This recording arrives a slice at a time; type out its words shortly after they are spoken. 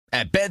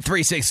At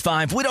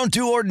Bet365, we don't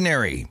do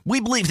ordinary. We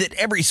believe that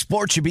every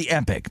sport should be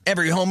epic.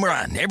 Every home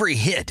run, every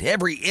hit,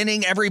 every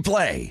inning, every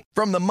play.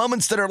 From the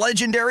moments that are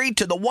legendary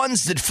to the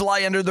ones that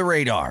fly under the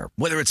radar.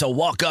 Whether it's a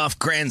walk-off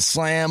grand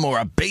slam or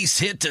a base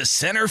hit to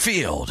center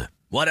field.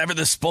 Whatever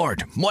the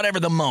sport, whatever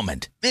the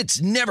moment.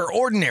 It's never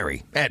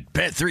ordinary at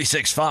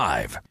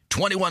Bet365.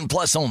 21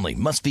 plus only.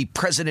 Must be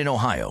present in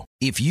Ohio.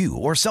 If you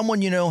or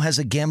someone you know has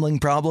a gambling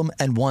problem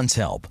and wants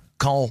help,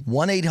 call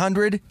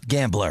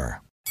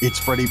 1-800-GAMBLER. It's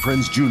Freddie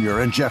Prinze Jr.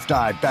 and Jeff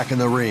Dye back in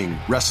the ring.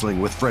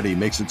 Wrestling with Freddie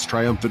makes its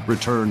triumphant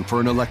return for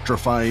an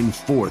electrifying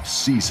 4th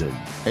season.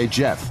 Hey,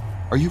 Jeff,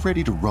 are you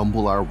ready to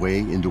rumble our way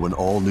into an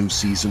all-new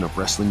season of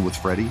Wrestling with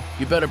Freddie?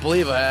 You better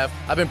believe I have.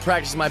 I've been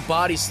practicing my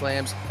body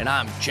slams, and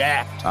I'm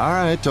jacked. All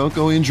right, don't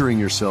go injuring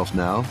yourself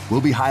now.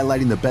 We'll be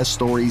highlighting the best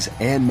stories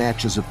and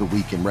matches of the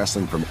week in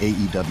wrestling from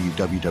AEW,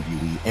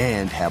 WWE,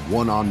 and have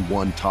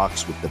one-on-one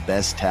talks with the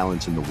best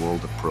talents in the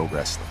world of pro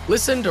wrestling.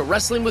 Listen to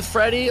Wrestling with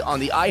Freddie on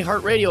the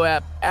iHeartRadio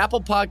app,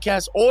 Apple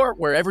Podcasts, or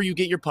wherever you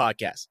get your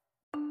podcasts.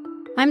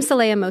 I'm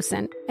Saleha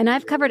Mohsin, and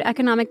I've covered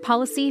economic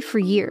policy for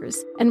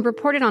years and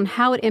reported on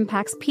how it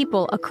impacts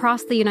people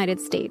across the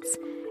United States.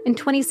 In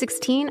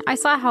 2016, I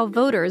saw how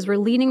voters were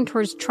leaning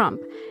towards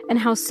Trump and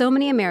how so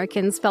many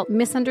Americans felt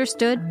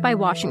misunderstood by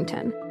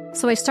Washington.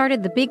 So I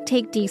started The Big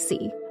Take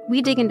DC.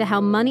 We dig into how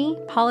money,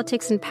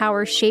 politics, and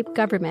power shape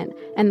government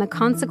and the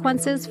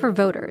consequences for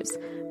voters.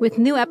 With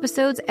new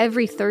episodes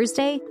every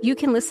Thursday, you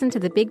can listen to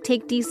The Big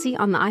Take DC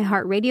on the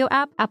iHeartRadio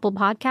app, Apple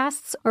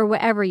Podcasts, or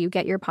wherever you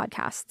get your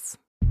podcasts.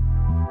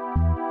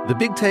 The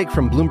Big Take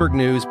from Bloomberg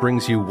News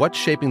brings you what's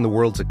shaping the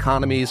world's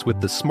economies with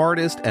the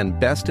smartest and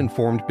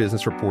best-informed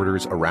business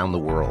reporters around the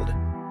world.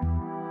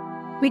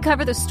 We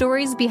cover the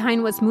stories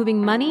behind what's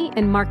moving money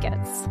and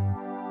markets,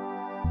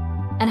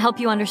 and help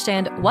you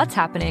understand what's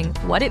happening,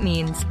 what it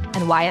means,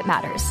 and why it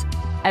matters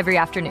every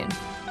afternoon.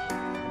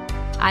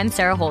 I'm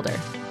Sarah Holder.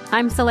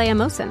 I'm Saleha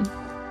Mohsin.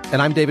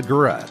 And I'm David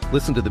Gura.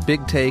 Listen to The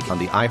Big Take on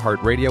the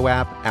iHeartRadio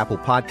app, Apple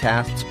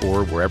Podcasts,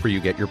 or wherever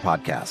you get your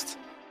podcasts.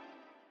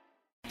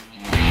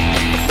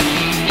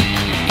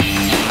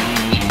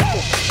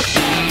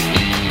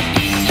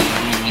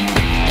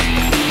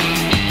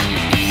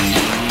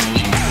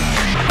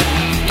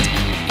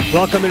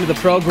 Welcome into the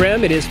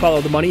program. It is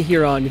Follow the Money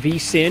here on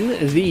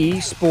VSiN,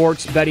 the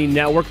sports betting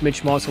network.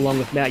 Mitch Moss along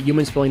with Matt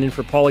Youmans filling in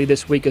for Paulie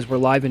this week as we're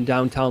live in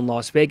downtown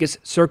Las Vegas.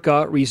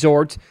 Circa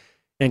Resort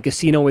and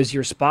Casino is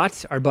your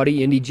spot. Our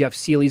buddy Indy Jeff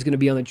Seeley is going to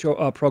be on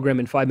the program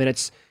in 5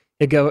 minutes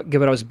to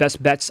give out his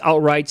best bets,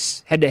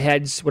 outrights,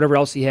 head-to-heads, whatever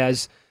else he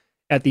has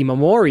at the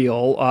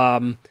Memorial.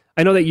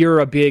 I know that you're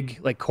a big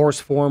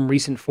course form,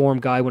 recent form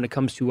guy when it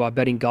comes to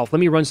betting golf. Let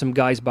me run some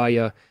guys by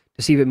you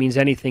to see if it means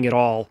anything at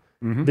all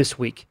this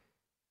week.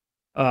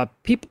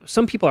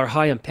 Some people are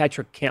high on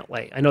Patrick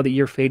Cantlay. I know that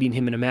you're fading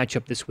him in a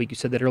matchup this week. You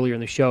said that earlier in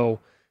the show.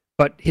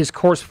 But his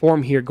course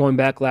form here, going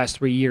back last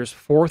 3 years,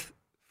 4th,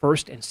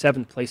 1st, and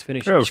 7th place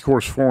finishes. Yeah, his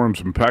course form's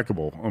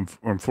impeccable.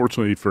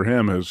 Unfortunately for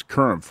him, his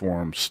current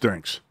form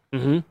stinks.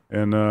 Mm-hmm.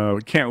 And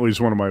Cantlay's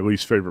one of my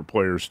least favorite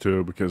players,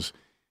 too, because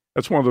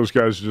that's one of those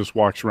guys who just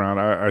walks around.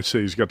 I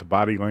say he's got the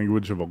body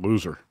language of a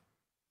loser.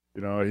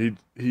 You know,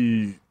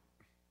 he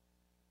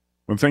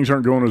when things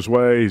aren't going his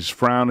way, he's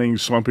frowning,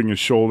 slumping his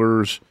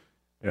shoulders.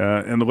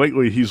 And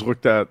lately, he's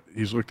looked that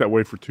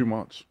way for 2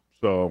 months.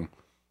 So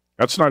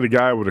that's not a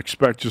guy I would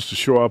expect just to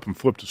show up and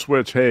flip the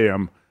switch. Hey,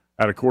 I'm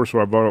at a course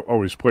where I've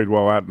always played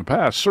well at in the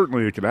past.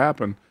 Certainly, it could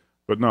happen,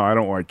 but no, I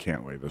don't like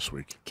Cantlay this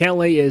week.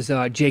 Cantlay is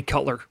Jay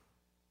Cutler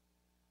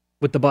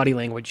with the body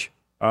language.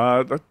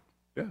 That's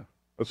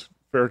a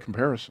fair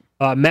comparison.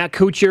 Matt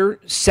Kuchar,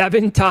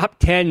 7 top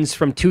 10s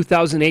from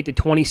 2008 to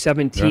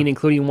 2017,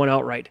 including one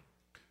outright.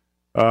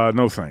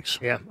 No thanks.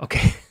 Yeah,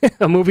 okay.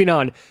 Moving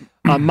on.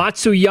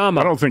 Matsuyama.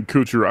 I don't think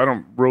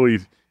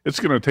Kuchar, it's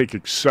going to take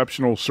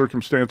exceptional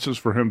circumstances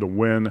for him to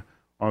win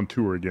on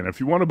tour again. If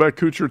you want to bet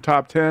Kuchar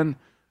top 10,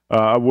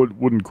 I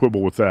wouldn't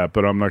quibble with that,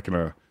 but I'm not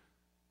going to,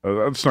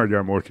 that's not a guy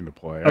I'm looking to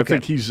play. Okay. I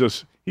think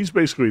he's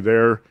basically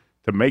there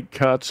to make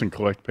cuts and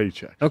collect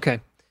paychecks.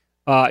 Okay.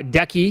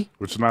 Decky.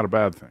 Which is not a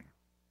bad thing.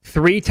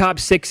 3 top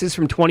 6s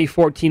from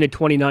 2014 to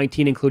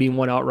 2019, including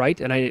one outright,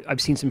 and I've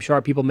seen some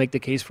sharp people make the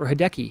case for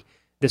Hideki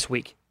this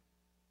week.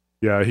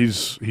 Yeah,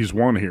 he's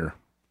won here.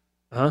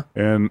 Uh-huh.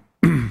 And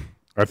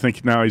I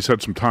think now he's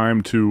had some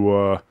time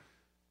to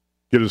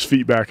get his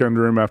feet back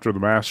under him after the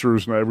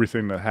Masters and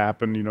everything that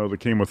happened, that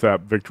came with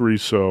that victory.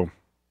 So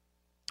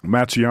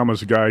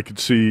Matsuyama's a guy I could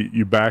see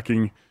you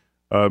backing,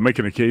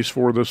 making a case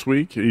for this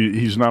week.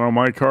 He's not on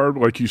my card.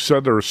 Like you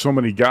said, there are so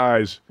many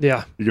guys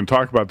you can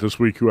talk about this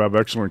week who have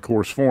excellent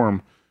course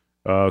form.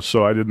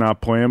 So I did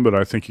not play him, but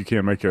I think you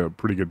can make a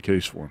pretty good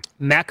case for him.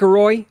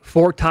 McIlroy,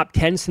 4 top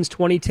 10 since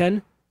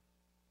 2010.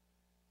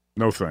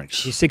 No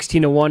thanks. He's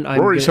 16-1.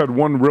 Rory's had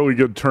one really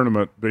good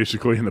tournament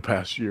basically in the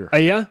past year.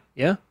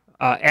 Yeah.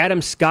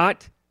 Adam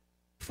Scott,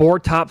 4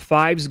 top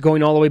 5s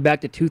going all the way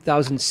back to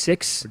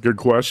 2006. A good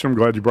question. I'm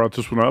glad you brought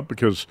this one up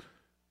because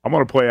I'm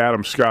going to play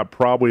Adam Scott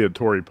probably at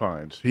Torrey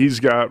Pines. He's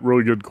got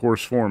really good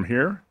course form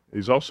here.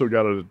 He's also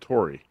got it at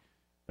Torrey.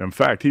 In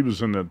fact, he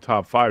was in the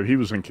top 5. He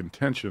was in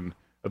contention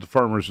at the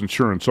Farmers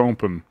Insurance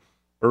Open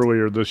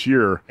earlier this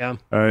year. Yeah.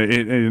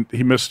 And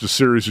he missed a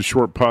series of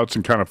short putts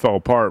and kind of fell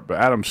apart. But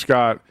Adam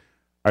Scott,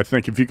 I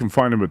think if you can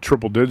find him at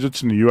triple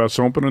digits in the U.S.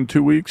 Open in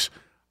 2 weeks,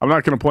 I'm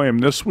not going to play him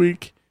this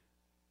week.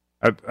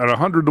 At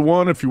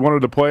 100-1, if you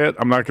wanted to play it,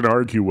 I'm not going to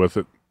argue with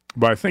it.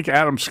 But I think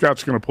Adam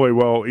Scott's going to play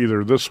well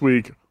either this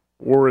week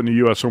or in the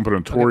U.S. Open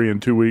in Torrey in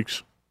 2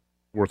 weeks.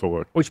 Worth a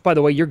look. Which, by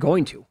the way, you're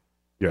going to.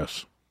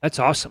 Yes. That's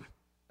awesome.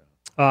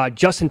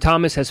 Justin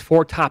Thomas has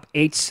 4 top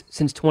 8s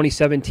since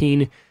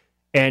 2017,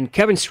 and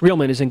Kevin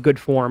Streelman is in good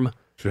form.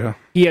 Yeah.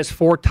 He has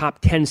 4 top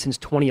 10 since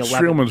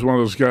 2011. Streelman's one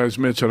of those guys,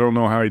 Mitch, I don't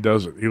know how he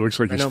does it. He looks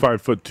like he's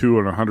 5'2"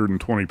 and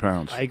 120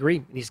 pounds. I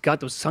agree. He's got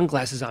those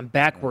sunglasses on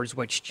backwards,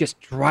 which just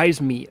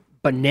drives me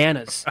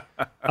bananas.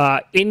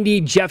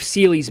 Indy Jeff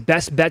Seeley's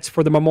best bets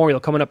for the Memorial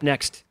coming up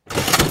next.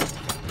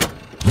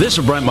 This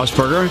is Brent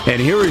Musburger,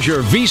 and here is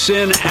your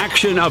VSiN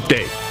action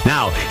update.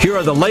 Now, here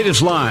are the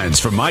latest lines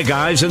from my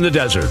guys in the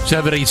desert.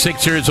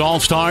 76ers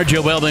All-Star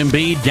Joel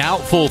Embiid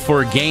doubtful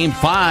for Game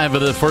 5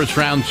 of the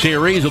first-round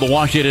series of the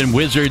Washington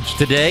Wizards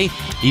today.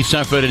 He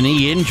suffered a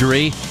knee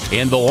injury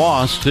in the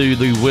loss to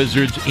the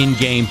Wizards in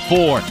Game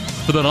 4.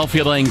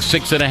 Philadelphia laying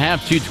 6.5,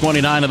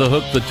 229 of the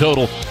hook, the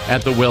total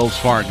at the Wells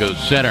Fargo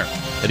Center.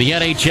 In the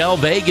NHL,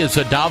 Vegas,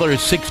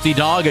 $1.60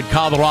 dog at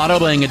Colorado,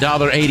 laying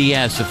 $1.80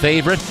 as the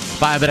favorite.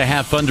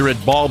 5.5 under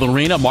at Ball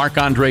Arena.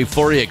 Marc-Andre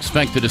Fleury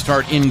expected to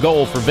start in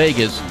goal for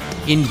Vegas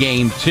in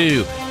Game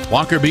 2.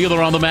 Walker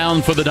Buehler on the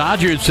mound for the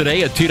Dodgers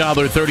today, a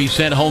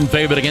 $2.30 home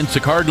favorite against the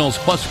Cardinals,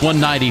 plus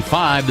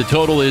 195. The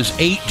total is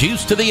 8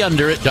 juice to the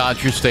under at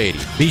Dodger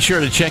Stadium. Be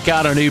sure to check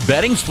out our new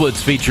betting splits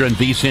feature on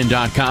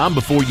vsin.com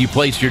before you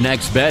place your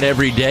next bet.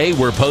 Every day,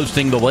 we're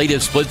posting the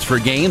latest splits for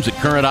games at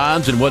current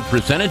odds and what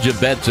percentage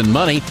of bets and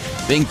money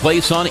being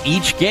placed on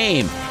each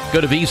game. Go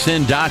to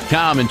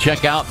vsin.com and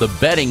check out the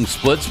betting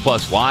splits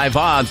plus live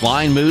odds,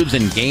 line moves,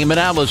 and game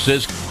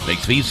analysis.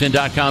 Makes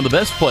vsin.com the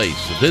best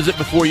place to visit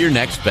before your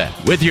next bet.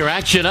 With your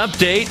action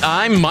update,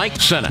 I'm Mike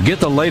Senna. Get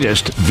the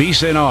latest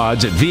VSiN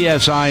odds at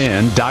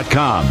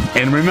vsin.com.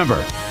 And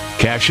remember,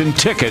 cash and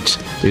tickets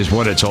is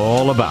what it's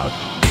all about.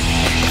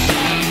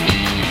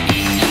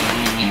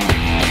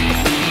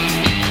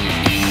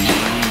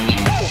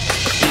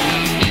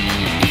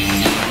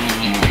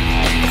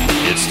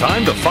 It's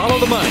time to follow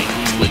the money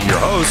with your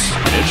hosts,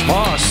 Mitch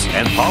Moss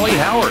and Paulie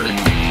Howard.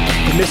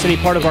 If you miss any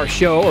part of our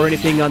show or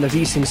anything on the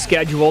VSiN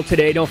schedule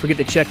today, don't forget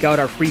to check out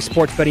our free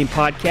sports betting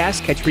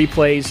podcast. Catch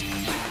replays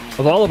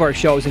of all of our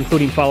shows,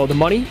 including Follow the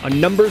Money, A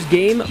Numbers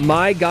Game,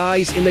 My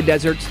Guys in the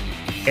Desert,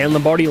 and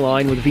Lombardi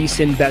Line with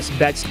VSiN Best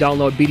Bets.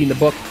 Download Beating the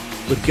Book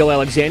with Gil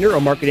Alexander or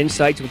Market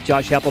Insights with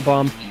Josh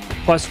Applebaum.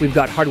 Plus, we've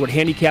got Hardwood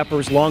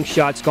Handicappers, Long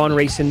Shots, Gone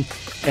Racing,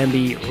 and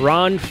the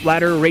Ron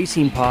Flatter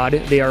Racing Pod.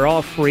 They are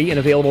all free and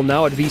available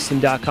now at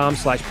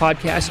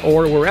vsin.com/podcast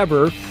or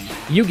wherever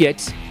you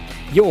get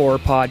your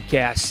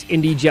podcasts.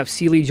 Indy Jeff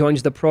Seeley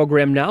joins the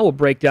program now. We'll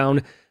break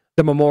down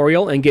the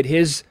Memorial and get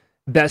his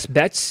best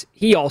bets.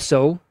 He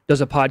also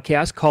does a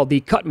podcast called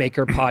the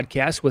Cutmaker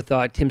Podcast with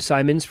Tim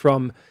Simons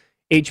from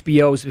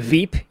HBO's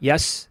Veep.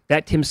 Yes,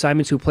 that Tim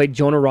Simons who played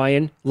Jonah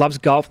Ryan, loves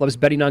golf, loves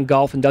betting on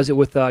golf, and does it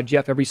with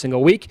Jeff every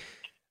single week.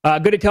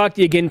 Good to talk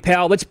to you again,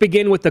 pal. Let's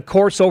begin with the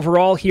course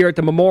overall here at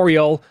the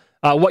Memorial.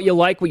 What you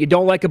like, what you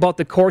don't like about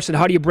the course, and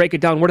how do you break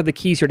it down? What are the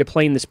keys here to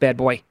playing this bad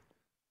boy?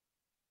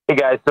 Hey,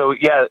 guys. So,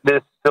 yeah,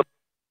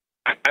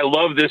 I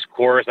love this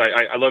course.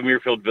 I love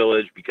Muirfield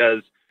Village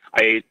because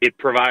it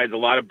provides a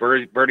lot of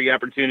birdie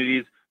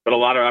opportunities, but a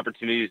lot of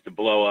opportunities to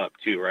blow up,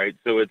 too, right?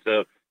 So it's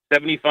a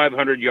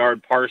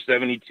 7,500-yard par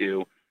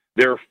 72.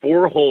 There are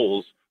 4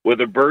 holes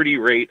with a birdie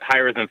rate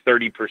higher than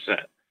 30%.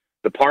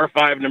 The par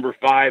 5, number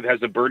 5,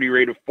 has a birdie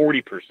rate of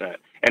 40%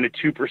 and a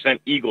 2%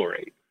 eagle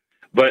rate.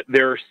 But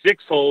there are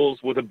 6 holes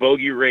with a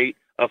bogey rate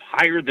of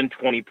higher than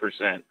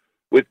 20%,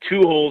 with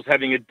 2 holes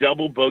having a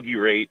double bogey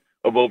rate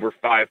of over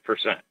 5%.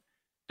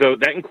 So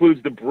that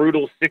includes the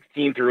brutal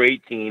 16 through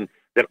 18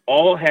 that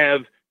all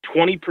have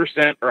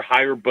 20% or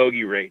higher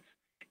bogey rates.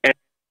 And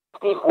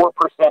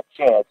 64%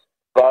 chance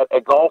that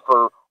a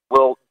golfer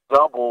will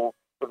double,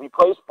 if he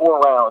plays 4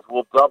 rounds,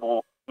 will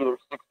double either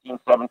 16,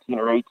 17,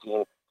 or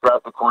 18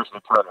 throughout the course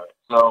of the tournament.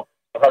 So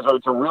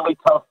it's a really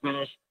tough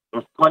finish.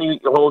 There's plenty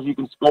of holes you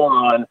can score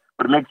on,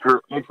 but it makes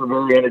for a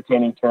very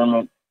entertaining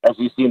tournament as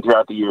you've seen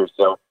throughout the year.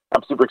 So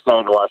I'm super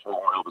excited to watch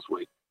Memorial this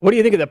week. What do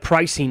you think of the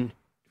pricing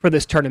for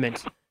this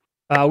tournament?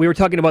 We were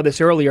talking about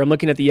this earlier. I'm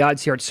looking at the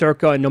odds here at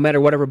Circa, and no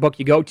matter whatever book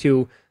you go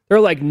to, there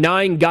are like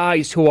 9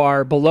 guys who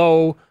are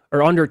below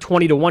or under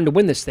 20-1 to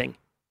win this thing.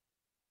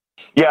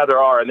 Yeah, there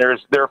are, and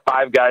there are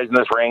 5 guys in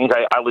this range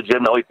I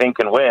legitimately think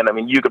can win. I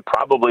mean, you could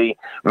probably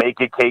make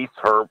a case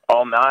for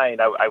all 9,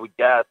 I would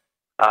guess.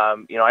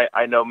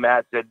 I know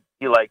Matt said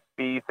he likes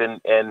Spieth,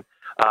 and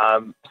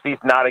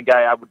Spieth's not a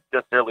guy I would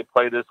necessarily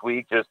play this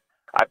week. Just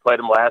I played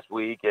him last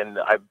week, and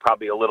I'm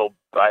probably a little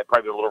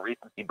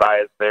recency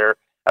bias there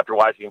after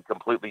watching him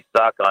completely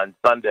suck on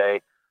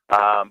Sunday.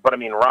 But I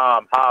mean,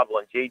 Rahm,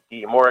 Hovland,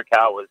 JT,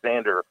 Morikawa,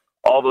 Xander,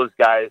 all those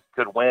guys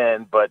could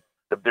win, but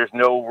there's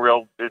no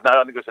real not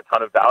I think there's a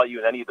ton of value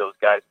in any of those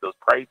guys at those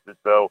prices.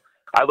 So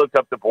I looked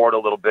up the board a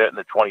little bit in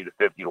the 20 to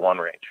 50 to 1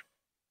 range.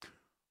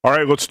 All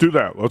right, let's do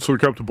that. Let's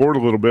look up the board a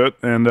little bit.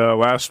 And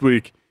last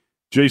week,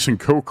 Jason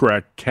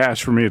Kokrak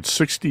cashed for me at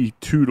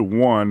 62 to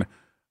 1.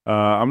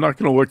 I'm not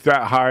going to look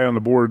that high on the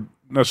board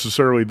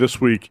necessarily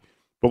this week,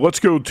 but let's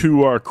go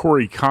to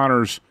Corey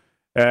Connors.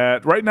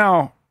 Right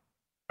now,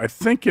 I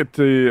think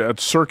at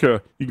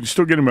Circa, you can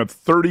still get him at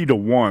 30 to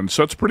 1.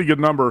 So that's a pretty good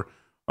number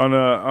on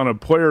a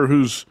player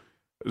who's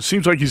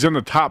seems like he's in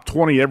the top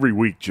 20 every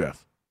week,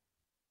 Jeff.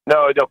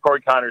 No,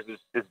 Corey Connors is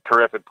a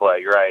terrific play.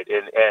 You're right,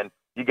 and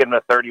you get him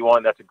at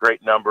 31. That's a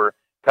great number.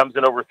 Comes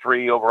in over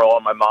 3 overall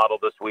in my model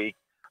this week.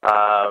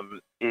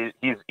 He's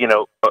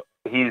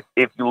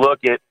if you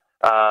look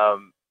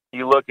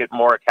at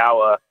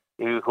Morikawa,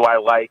 who I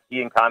like,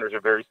 he and Connors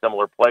are very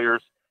similar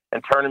players.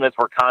 In tournaments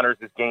where Connors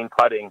has gained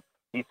putting,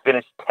 he's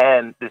finished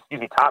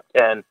top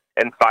 10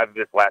 in 5 of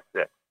his last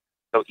 6.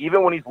 So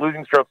even when he's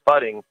losing strokes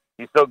putting,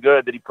 he's so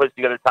good that he puts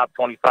together top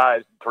 25s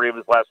in 3 of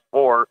his last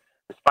 4,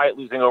 despite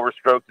losing over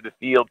strokes to the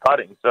field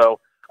putting. So,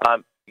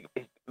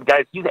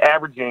 guys, he's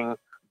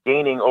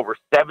gaining over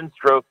 7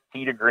 strokes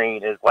tee to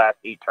green in his last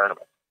 8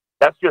 tournaments.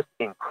 That's just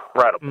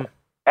incredible.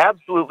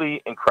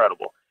 Absolutely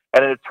incredible.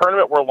 And in a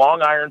tournament where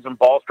long irons and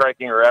ball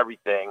striking are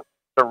everything,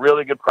 it's a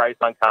really good price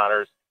on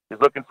Connors. He's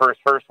looking for his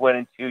first win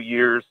in 2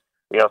 years,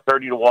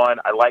 30 to 1.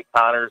 I like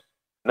Connors.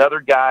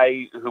 Another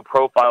guy who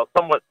profiles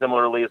somewhat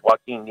similarly is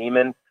Joaquin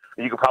Niemann.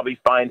 You can probably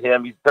find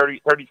him. He's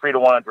 33 to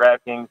 1 on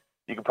DraftKings.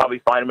 You can probably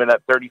find him in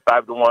that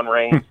 35 to 1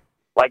 range.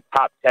 Like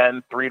top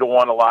 10, 3 to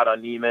 1 a lot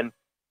on Niemann.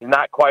 He's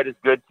not quite as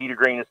good tee to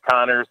green as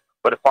Connors,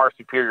 but a far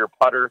superior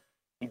putter.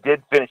 He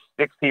did finish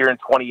 6th here in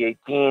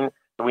 2018,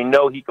 so we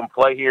know he can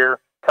play here.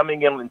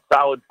 Coming in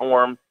solid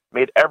form,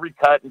 made every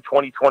cut in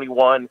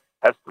 2021,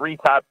 has 3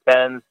 top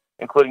 10s,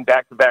 including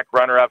back-to-back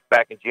runner-ups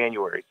back in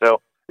January.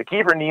 So the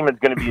key for Niemann's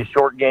going to be a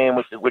short game,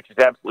 which is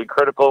absolutely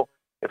critical.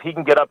 If he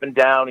can get up and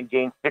down and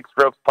gain 6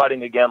 strokes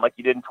putting again like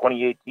he did in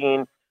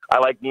 2018, I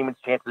like Niemann's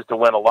chances to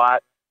win a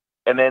lot.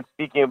 And then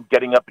speaking of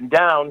getting up and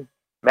down,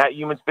 Matt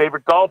Euman's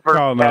favorite golfer.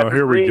 Oh, no, Patrick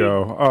here Reed. we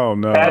go. Oh,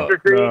 no.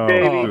 Patrick Reed, no,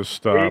 baby. Just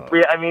stop.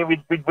 We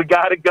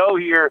got to go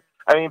here.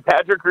 I mean,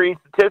 Patrick Reed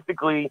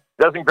statistically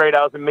doesn't grade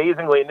out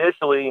amazingly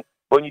initially.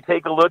 When you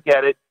take a look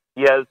at it,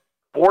 he has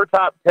 4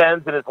 top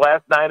 10s in his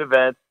last 9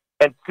 events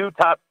and 2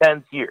 top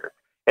 10s here,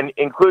 and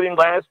including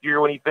last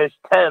year when he finished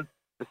 10th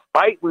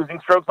despite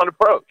losing strokes on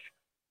approach.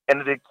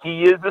 And the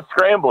key is the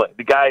scrambling.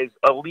 The guy is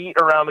elite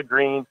around the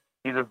greens.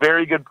 He's a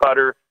very good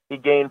putter. He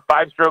gained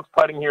 5 strokes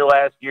putting here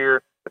last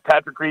year. If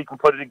Patrick Reed can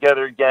put it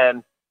together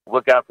again,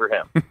 look out for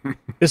him.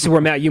 This is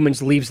where Matt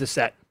Youmans leaves the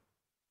set.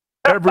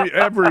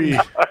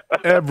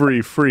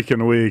 Every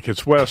freaking week,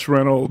 it's Wes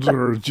Reynolds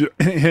or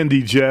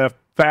Hendy Jeff,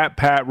 Fat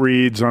Pat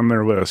Reed's on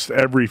their list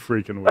every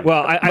freaking week.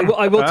 Well,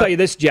 I will tell you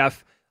this,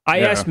 Jeff.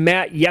 I asked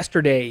Matt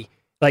yesterday,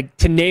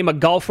 to name a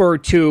golfer or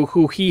two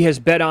who he has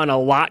bet on a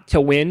lot to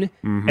win,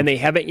 and they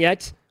haven't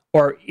yet,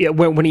 or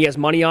when he has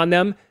money on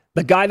them.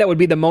 The guy that would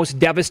be the most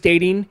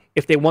devastating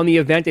if they won the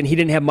event and he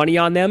didn't have money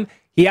on them,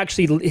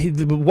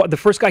 the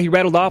first guy he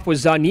rattled off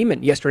was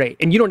Niemann yesterday.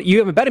 And you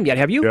haven't bet him yet,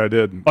 have you? Yeah, I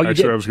did. Oh, you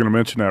Actually, did? I was going to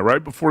mention that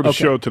right before the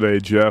show today,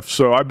 Jeff.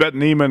 So I bet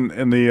Niemann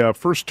in the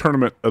first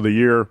tournament of the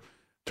year,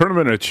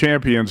 Tournament of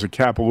Champions at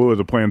Kapalua,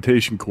 the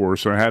Plantation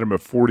Course, and I had him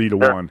at 40 to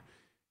 1.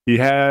 He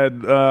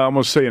had, I'm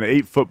going to say, an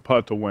 8-foot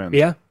putt to win.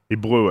 Yeah. He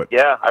blew it.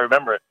 Yeah, I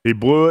remember it. He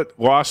blew it,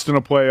 lost in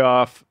a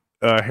playoff.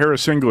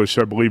 Harris English,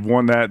 I believe,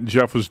 won that. And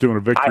Jeff was doing a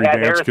victory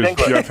dance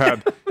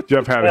because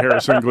Jeff had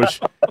Harris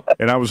English,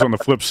 and I was on the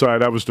flip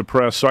side. I was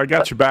depressed. So I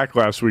got you back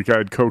last week. I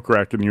had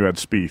Kokrak and you had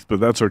Spieth, but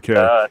that's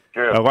okay.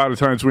 True. A lot of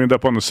times we end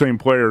up on the same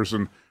players,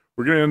 and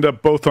we're going to end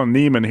up both on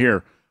Niemann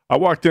here. I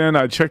walked in.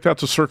 I checked out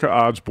the Circa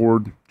odds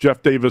board.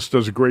 Jeff Davis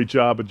does a great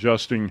job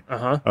adjusting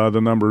the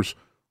numbers.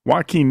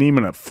 Joaquin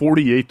Niemann at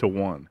 48 to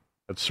 1.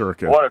 At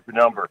Circa. What a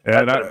number.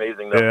 That's an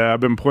amazing number. Yeah, I've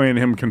been playing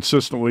him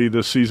consistently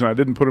this season. I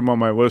didn't put him on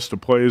my list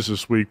of plays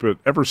this week, but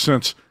ever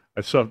since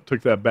I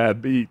took that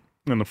bad beat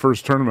in the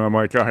first tournament, I'm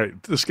like, all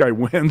right, this guy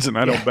wins and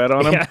I don't bet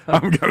on him.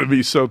 I'm going to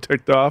be so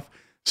ticked off.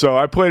 So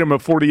I played him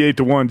at 48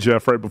 to 1,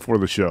 Jeff, right before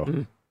the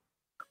show.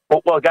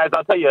 Well, guys,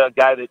 I'll tell you a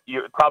guy that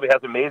you probably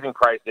has amazing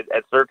price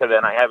at Circa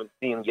that I haven't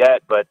seen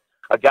yet, but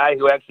a guy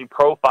who actually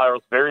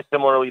profiles very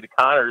similarly to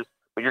Connors,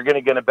 but you're going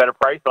to get a better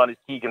price on is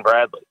Keegan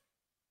Bradley.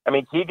 I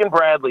mean, Keegan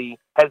Bradley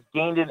has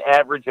gained an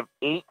average of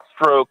 8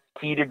 strokes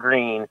tee to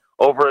green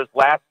over his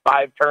last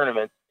 5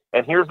 tournaments.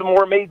 And here's the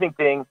more amazing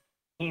thing.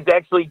 He's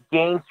actually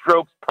gained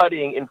strokes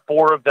putting in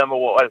 4 of them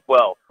as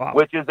well,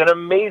 which is an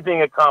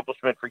amazing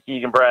accomplishment for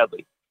Keegan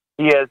Bradley.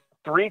 He has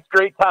 3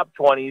 straight top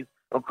 20s,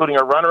 including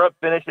a runner-up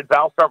finish at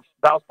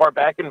Valspar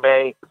back in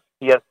May.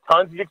 He has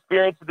tons of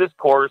experience at this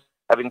course,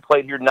 having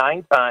played here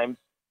 9 times.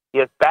 He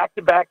has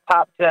back-to-back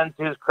top 10s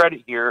to his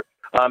credit here.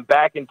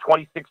 Back in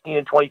 2016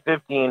 and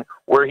 2015,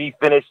 where he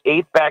finished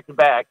 8th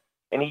back-to-back,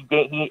 and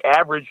he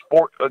averaged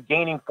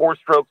gaining 4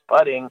 strokes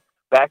putting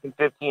back in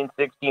 15-16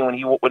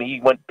 when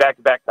he went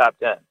back-to-back top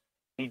 10.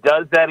 He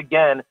does that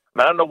again.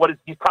 I don't know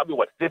he's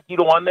probably 50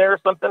 to 1 there or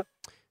something.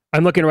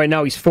 I'm looking right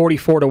now. He's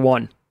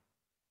 44-1.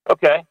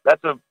 Okay,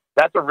 that's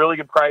a really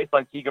good price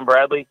on Keegan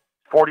Bradley.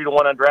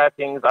 40-1 on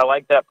DraftKings. I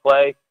like that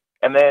play.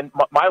 And then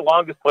my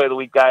longest play of the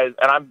week, guys,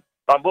 and I'm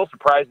a little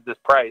surprised at this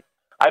price.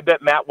 I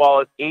bet Matt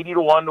Wallace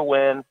 80-1 to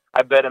win.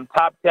 I bet him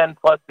top 10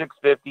 plus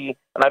 650,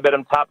 and I bet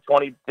him top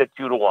 20 to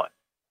 2-1.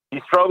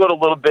 He struggled a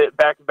little bit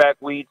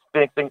back-to-back weeks,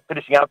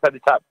 finishing outside the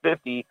top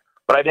 50,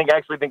 but I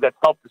actually think that's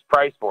helped his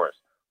price for us.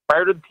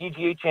 Prior to the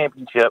PGA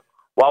Championship,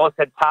 Wallace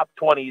had top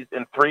 20s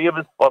in 3 of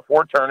his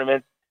 4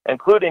 tournaments,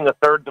 including a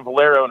third to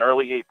Valero in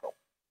early April.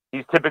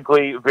 He's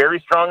typically very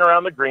strong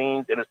around the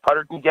greens, and his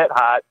putter can get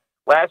hot.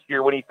 Last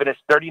year, when he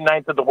finished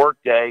 39th of the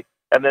workday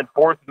and then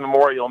 4th in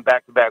Memorial in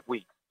back-to-back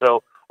weeks.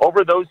 So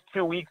over those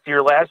 2 weeks here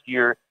last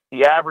year,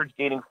 he averaged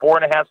gaining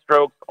 4.5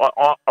 strokes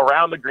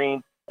around the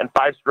greens and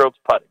 5 strokes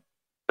putting.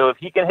 So if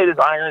he can hit his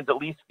irons at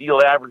least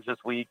field average this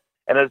week,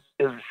 and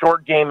his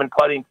short game and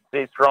putting can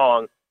stay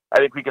strong, I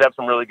think we could have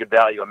some really good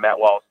value on Matt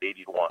Wallace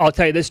 80-1. I'll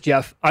tell you this,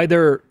 Jeff.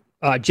 Either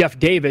Jeff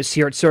Davis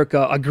here at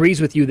Circa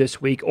agrees with you this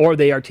week, or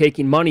they are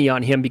taking money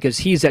on him because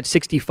he's at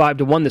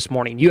 65-1 this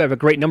morning. You have a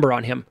great number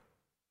on him.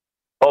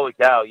 Holy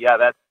cow! Yeah,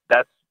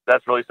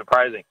 that's really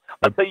surprising.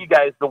 I'll tell you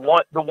guys the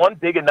one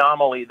big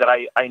anomaly that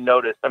I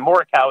noticed, and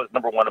Morikawa is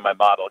number 1 in my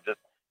model. Just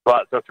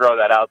to throw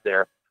that out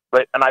there.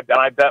 But I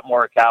bet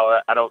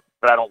Morikawa. I don't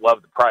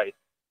love the price.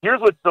 Here's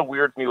what's so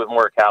weird to me with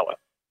Morikawa.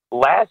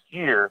 Last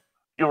year,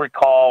 you'll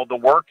recall the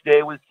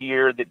workday was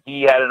here that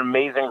he had an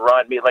amazing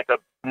run, made like a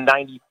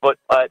 90-foot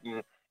putt,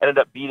 and ended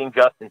up beating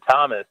Justin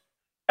Thomas.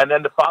 And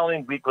then the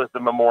following week was the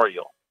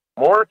Memorial.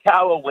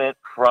 Morikawa went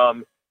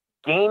from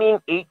gaining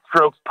 8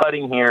 strokes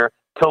putting here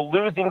to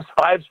losing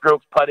 5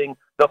 strokes putting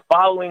the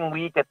following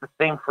week at the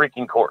same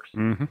freaking course.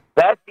 Mm-hmm.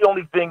 That's the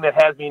only thing that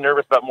has me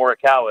nervous about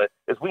Morikawa,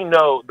 is we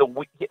know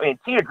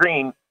tee to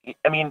green,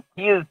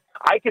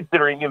 I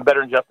consider him even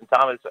better than Justin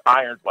Thomas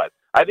irons-wise.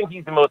 I think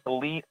he's the most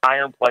elite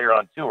iron player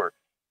on tour.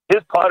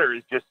 His putter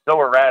is just so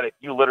erratic,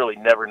 you literally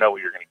never know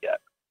what you're going to get.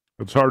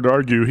 It's hard to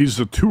argue. He's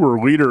the tour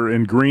leader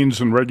in greens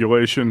and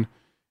regulation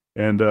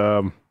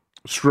and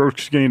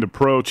strokes gained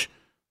approach.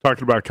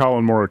 Talking about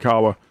Colin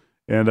Morikawa,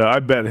 and I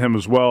bet him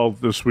as well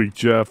this week,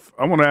 Jeff.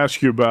 I want to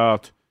ask you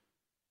about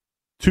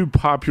 2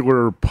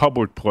 popular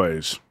public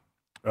plays.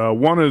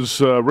 One is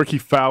Ricky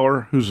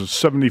Fowler, who's a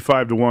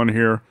 75-1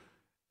 here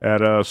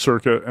at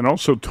Circa, and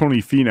also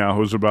Tony Finau,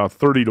 who's about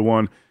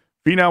 30-1.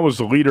 Finau was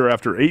the leader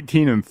after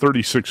 18 and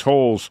 36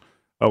 holes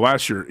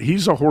last year.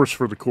 He's a horse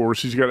for the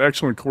course. He's got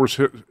excellent course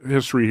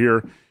history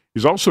here.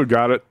 He's also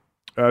got it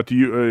at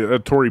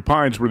Torrey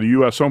Pines, where the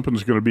U.S. Open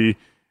is going to be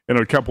in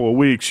a couple of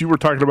weeks. You were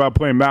talking about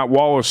playing Matt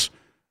Wallace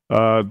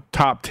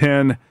top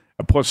 10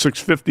 at plus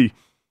 650.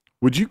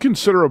 Would you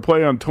consider a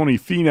play on Tony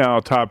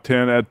Finau top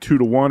 10 at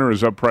 2-1, or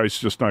is that price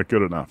just not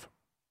good enough?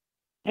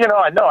 No,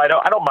 I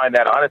don't mind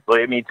that,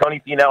 honestly. I mean,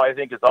 Tony Finau, I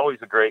think, is always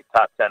a great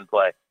top 10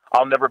 play.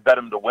 I'll never bet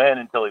him to win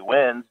until he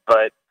wins,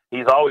 but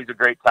he's always a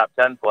great top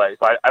 10 play,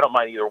 so I don't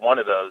mind either one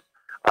of those.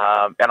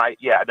 I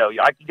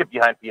can get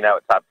behind Finau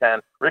at top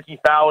 10. Ricky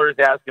Fowler is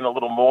asking a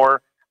little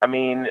more. I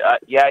mean,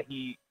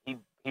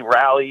 he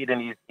rallied,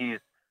 and he's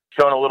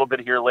shown a little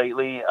bit here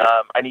lately.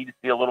 I need to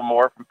see a little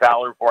more from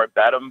Fowler before I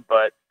bet him,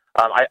 but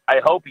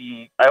I hope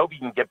he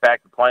can get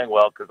back to playing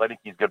well, because I think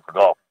he's good for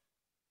golf.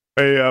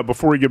 Hey,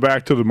 before we get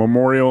back to the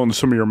Memorial and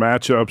some of your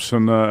matchups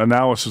and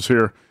analysis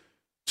here,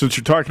 since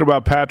you're talking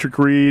about Patrick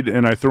Reed,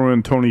 and I throw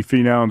in Tony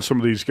Finau and some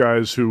of these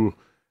guys who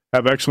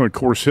have excellent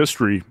course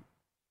history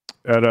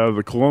at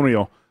the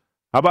Colonial,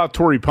 how about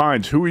Torrey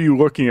Pines? Who are you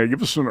looking at?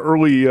 Give us an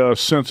early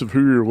sense of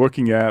who you're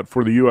looking at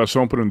for the U.S.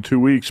 Open in 2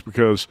 weeks,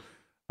 because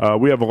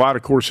we have a lot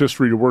of course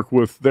history to work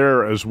with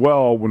there as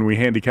well when we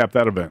handicap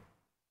that event.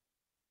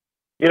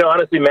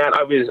 Honestly, Matt,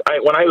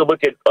 when I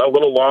look at a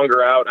little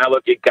longer out, I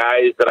look at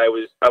guys that I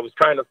was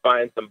trying to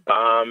find some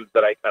bombs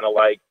that I kind of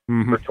like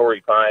for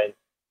Torrey Pines,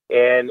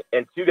 and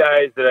 2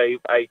 guys that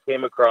I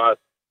came across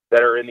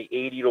that are in the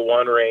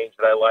 80-1 range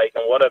that I like,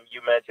 and one of them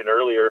you mentioned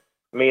earlier.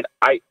 I mean,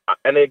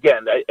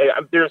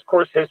 there's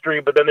course history,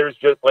 but then there's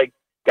just like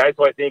guys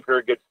who I think are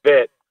a good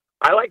fit.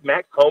 I like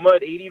Max Homa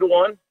at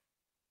 80-1.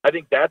 I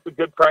think that's a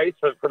good price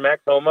for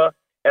Max Homa.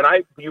 And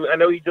I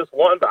know he just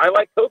won, but I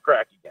like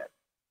Kokrak again.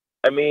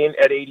 I mean,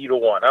 at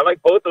 80-1. I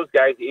like both those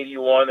guys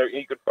 80-1.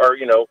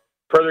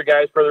 Further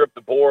guys further up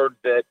the board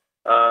that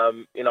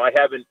I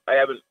haven't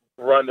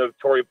run the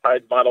Torrey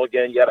Pines model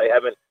again yet. I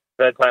haven't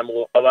spent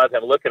a lot of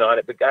time looking on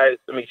it. But guys,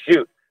 I mean,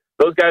 shoot,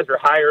 those guys are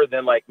higher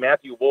than like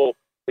Matthew Wolff.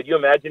 Could you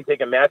imagine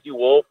taking Matthew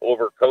Wolff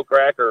over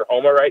Kokrak or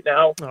Homa right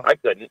now? Oh. I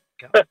couldn't.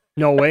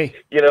 No way.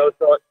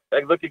 So I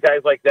look at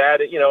guys like that.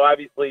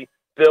 Obviously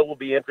Phil will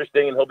be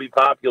interesting and he'll be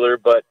popular.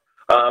 But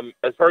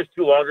as far as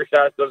 2 longer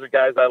shots, those are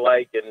guys I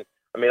like. And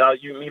I mean,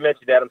 you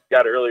mentioned Adam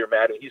Scott earlier,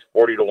 Matt. And he's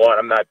 40-1.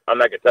 I'm not going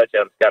to touch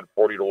Adam Scott at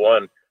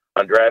 40-1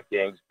 on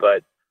DraftKings,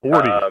 but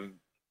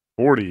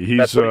 40.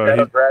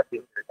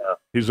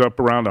 He's up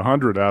around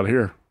 100 out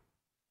here.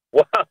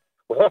 Wow.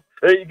 Well,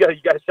 there you go.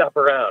 You got to shop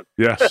around.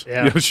 Yes.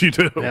 Yeah. Yes, you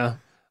do. Yeah.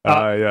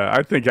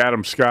 I think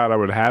Adam Scott, I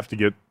would have to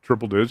get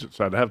triple digits.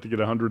 I'd have to get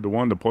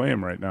 100-1 to play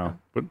him right now.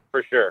 But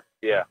for sure.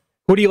 Yeah.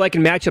 Who do you like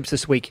in matchups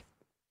this week?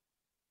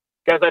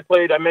 Guys,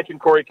 I mentioned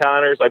Corey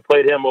Connors. I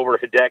played him over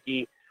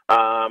Hideki.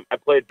 I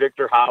played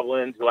Victor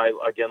Hovland, who I,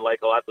 again, like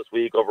a lot this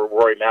week, over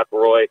Rory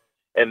McIlroy.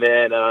 And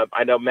then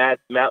I know Matt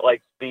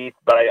likes Spieth,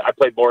 but I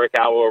played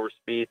Morikawa over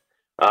Spieth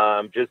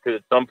just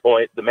because at some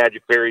point the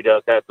Magic Fairy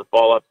Dust has to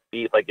fall off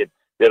Spieth like it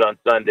did on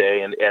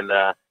Sunday, and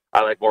I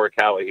like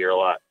Morikawa here a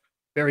lot.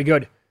 Very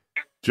good.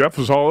 Jeff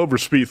was all over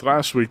Spieth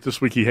last week.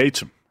 This week he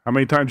hates him. How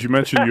many times you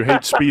mentioned you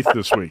hate Spieth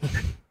this week?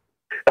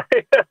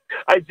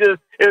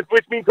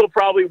 Which means he'll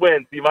probably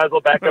win, so you might as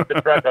well back up the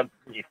truck on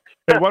Spieth.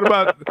 Hey,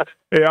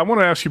 I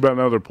want to ask you about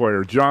another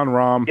player, Jon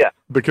Rahm,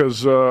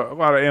 because a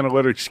lot of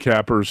analytics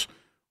cappers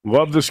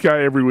love this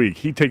guy every week.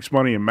 He takes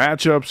money in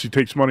matchups. He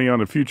takes money on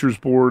the futures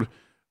board.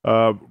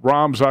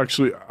 Rahm's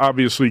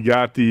obviously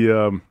got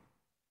the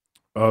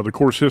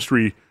course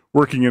history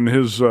working in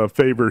his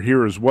favor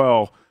here as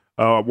well.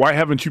 Why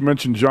haven't you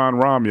mentioned Jon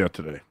Rahm yet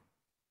today?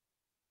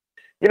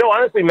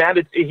 Honestly, Matt,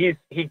 he's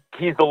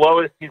the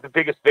lowest. He's the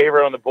biggest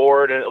favorite on the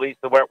board, and at least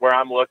where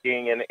I'm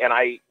looking. And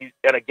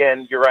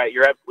again, you're right.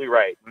 You're absolutely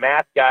right.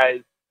 Math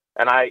guys,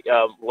 and I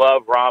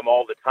love Rahm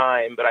all the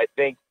time, but I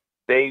think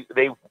they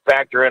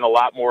factor in a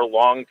lot more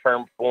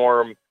long-term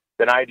form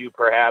than I do,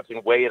 perhaps,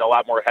 and weigh it a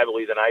lot more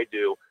heavily than I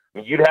do. I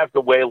mean, you'd have to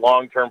weigh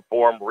long-term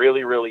form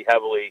really, really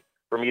heavily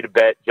for me to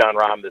bet Jon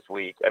Rahm this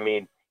week. I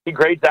mean, he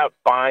grades out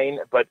fine,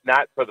 but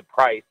not for the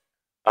price.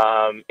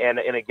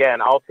 And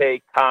again, I'll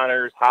take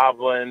Connors,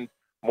 Hovland,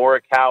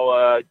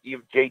 Morikawa,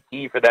 even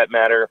JT for that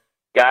matter,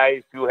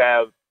 guys who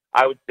have,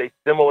 I would say,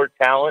 similar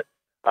talent,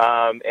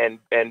 and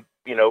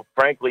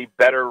frankly,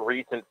 better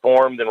recent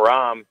form than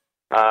Rahm.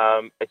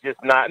 It's just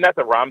not that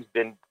Rahm's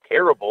been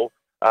terrible.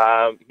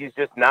 He's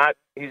just not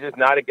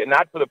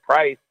for the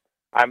price.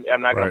 I'm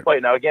not going to play.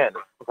 Now again,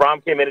 if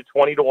Rahm came in at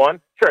 20-1,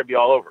 sure, I'd be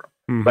all over him.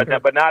 Mm-hmm.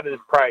 But not at his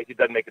price. It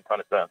doesn't make a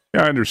ton of sense.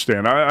 Yeah, I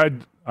understand.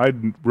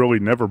 I'd really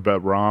never bet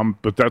Rahm,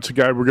 but that's a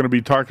guy we're going to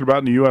be talking about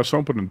in the U.S.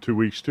 Open in 2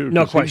 weeks too.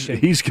 No question.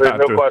 He's got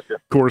the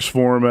course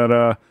form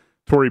at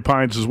Torrey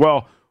Pines as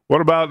well. What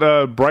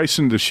about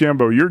Bryson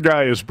DeChambeau? Your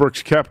guy is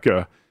Brooks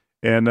Koepka,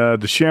 and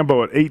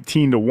DeChambeau at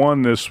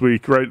 18-1 this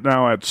week. Right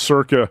now at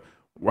circa.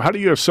 How do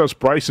you assess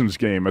Bryson's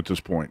game at this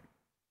point?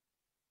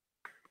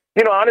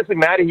 Honestly,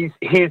 Matt, he's.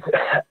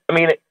 I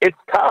mean, it's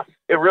tough.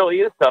 It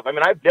really is tough. I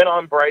mean, I've been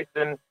on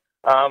Bryson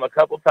a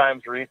couple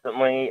times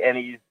recently, and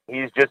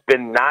he's just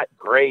been not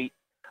great.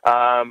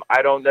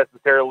 I don't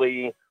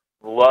necessarily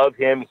love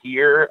him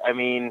here. I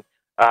mean,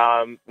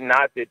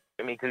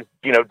 because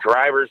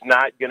driver's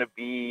not going to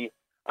be.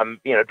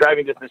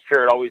 Driving distance,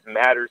 sure, it always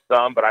matters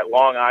some, but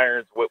long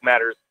irons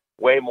matters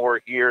way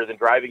more here than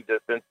driving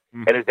distance.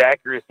 Mm-hmm. And his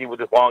accuracy with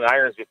his long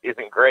irons just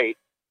isn't great.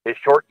 His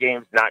short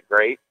game's not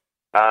great.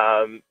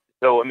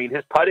 So, I mean,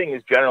 his putting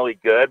is generally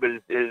good, but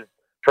his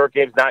short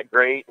game's not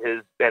great.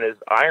 His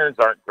irons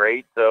aren't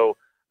great. So,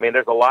 I mean,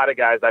 there's a lot of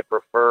guys I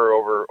prefer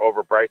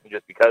over Bryson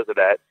just because of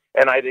that.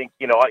 And I think,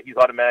 he's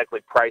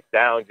automatically priced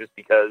down just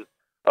because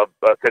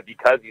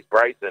he's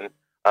Bryson.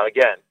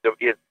 Again,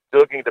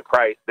 looking at the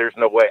price, there's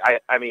no way.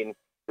 I mean,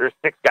 there's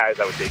 6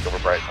 guys I would take over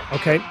Bryson.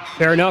 Okay,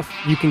 fair enough.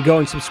 You can go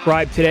and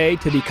subscribe today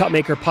to the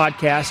Cupmaker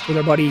podcast with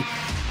our buddy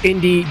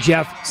Indy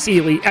Jeff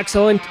Seeley.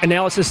 Excellent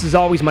analysis as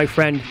always, my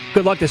friend.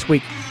 Good luck this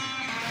week.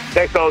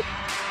 Thanks, folks.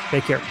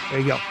 Take care. There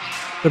you go.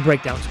 Good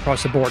breakdowns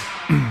across the board.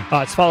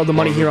 It's Follow the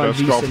Money here on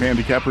VSiN. Golf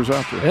handicappers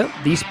out there.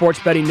 Yeah, the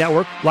Sports Betting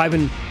Network, live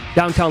in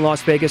downtown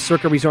Las Vegas,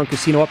 Circa Resort and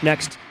Casino. Up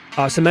next,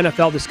 some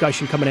NFL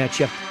discussion coming at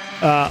you.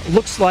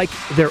 Looks like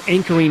they're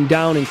anchoring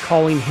down and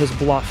calling his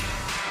bluff.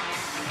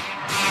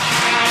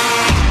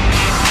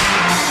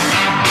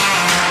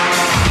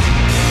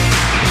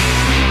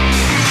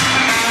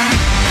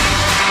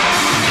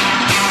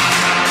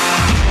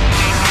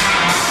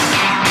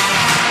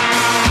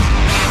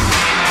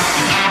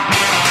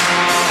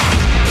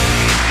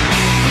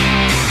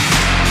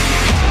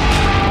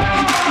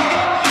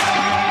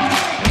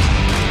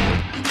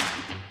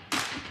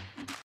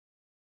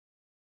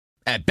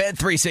 At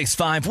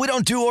Bet365, we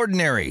don't do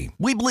ordinary.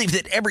 We believe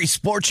that every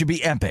sport should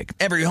be epic.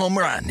 Every home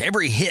run,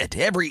 every hit,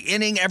 every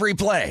inning, every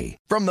play.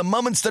 From the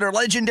moments that are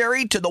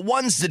legendary to the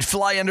ones that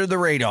fly under the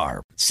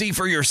radar. See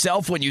for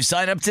yourself when you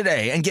sign up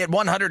today and get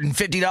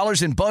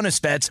 $150 in bonus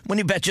bets when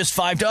you bet just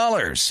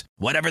 $5.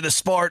 Whatever the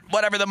sport,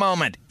 whatever the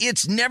moment,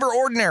 it's never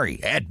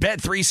ordinary at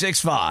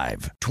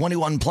Bet365.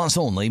 21 plus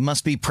only.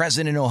 Must be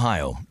present in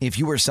Ohio. If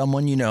you or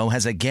someone you know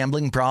has a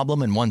gambling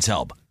problem and wants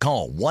help,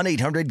 call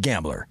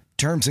 1-800-GAMBLER.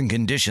 Terms and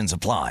conditions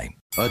apply.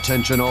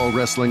 Attention all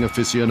wrestling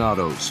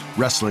aficionados.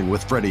 Wrestling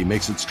with Freddie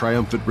makes its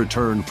triumphant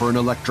return for an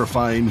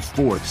electrifying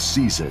 4th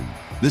season.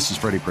 This is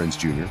Freddie Prinze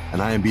Jr.,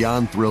 and I am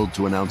beyond thrilled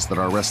to announce that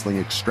our wrestling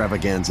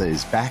extravaganza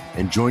is back,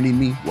 and joining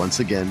me once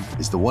again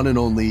is the one and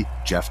only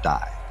Jeff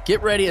Dye.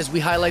 Get ready as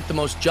we highlight the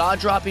most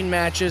jaw-dropping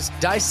matches,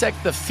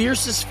 dissect the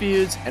fiercest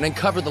feuds, and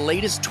uncover the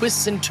latest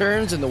twists and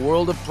turns in the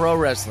world of pro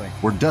wrestling.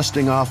 We're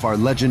dusting off our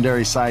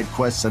legendary side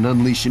quests and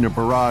unleashing a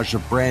barrage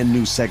of brand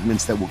new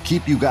segments that will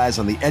keep you guys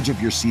on the edge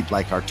of your seat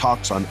like our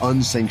talks on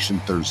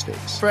Unsanctioned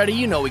Thursdays. Freddie,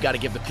 you know we got to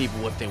give the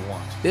people what they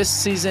want. This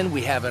season,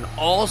 we have an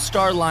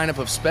all-star lineup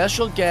of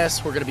special guests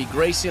who are going to be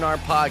gracing our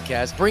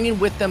podcast, bringing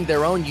with them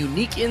their own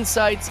unique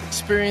insights,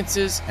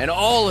 experiences, and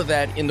all of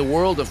that in the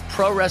world of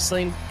pro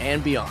wrestling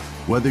and beyond.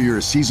 Whether you're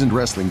a seasoned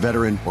wrestling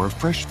veteran or a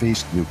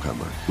fresh-faced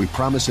newcomer, we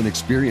promise an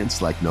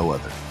experience like no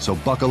other. So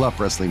buckle up,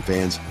 wrestling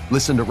fans.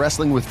 Listen to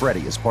Wrestling with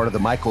Freddie as part of the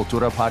My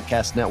Cultura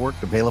Podcast Network,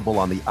 available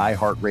on the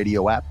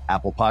iHeartRadio app,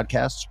 Apple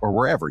Podcasts, or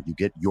wherever you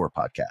get your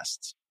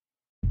podcasts.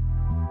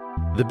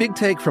 The Big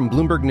Take from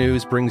Bloomberg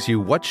News brings you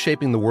what's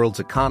shaping the world's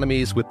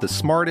economies with the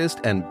smartest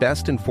and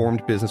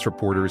best-informed business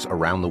reporters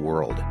around the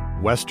world.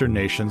 Western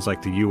nations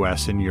like the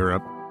U.S. and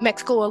Europe.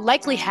 Mexico will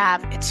likely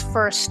have its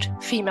first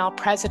female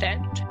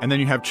president. And then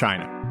you have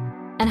China.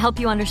 And help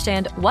you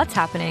understand what's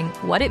happening,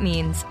 what it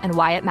means, and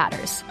why it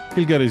matters.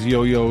 He'll get his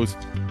yo-yos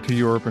to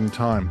Europe in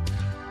time.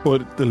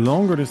 But the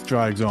longer this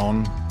drags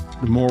on,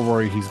 the more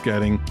worried he's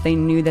getting. They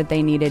knew that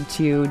they needed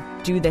to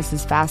do this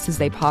as fast as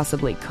they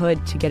possibly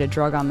could to get a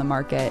drug on the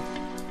market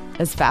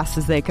as fast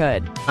as they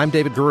could. I'm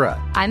David Gura.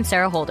 I'm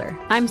Sarah Holder.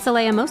 I'm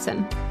Saleha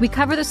Mohsen. We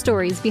cover the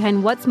stories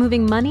behind what's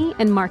moving money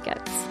and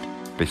markets.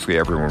 Basically,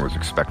 everyone was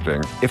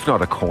expecting, if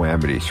not a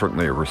calamity,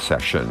 certainly a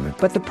recession.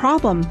 But the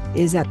problem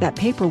is that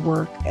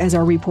paperwork, as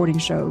our reporting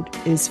showed,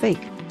 is fake.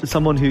 As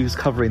someone who's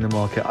covering the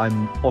market,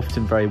 I'm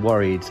often very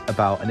worried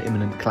about an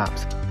imminent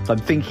collapse. So I'm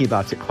thinking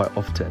about it quite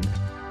often.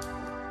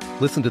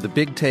 Listen to The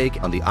Big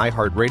Take on the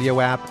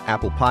iHeartRadio app,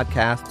 Apple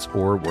Podcasts,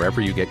 or wherever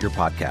you get your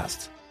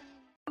podcasts.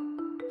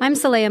 I'm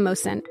Saleha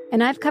Mohsen,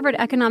 and I've covered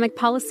economic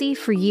policy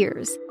for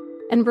years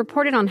and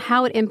reported on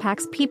how it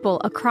impacts people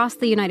across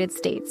the United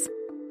States.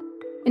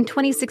 In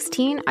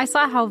 2016, I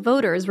saw how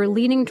voters were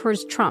leaning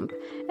towards Trump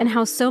and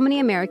how so many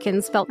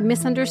Americans felt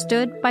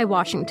misunderstood by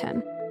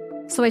Washington.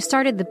 So I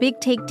started The Big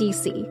Take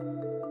DC.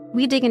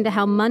 We dig into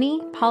how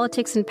money,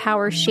 politics, and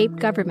power shape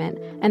government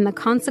and the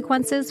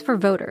consequences for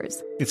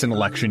voters. It's an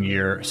election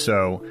year,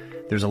 so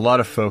there's a lot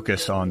of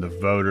focus on the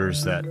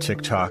voters that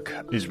TikTok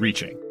is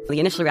reaching. The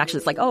initial reaction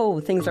is like, oh,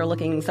 things are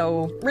looking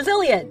so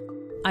resilient.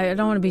 I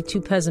don't want to be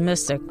too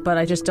pessimistic, but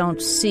I just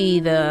don't see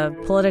the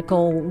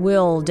political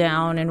will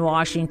down in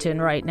Washington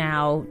right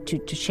now to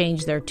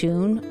change their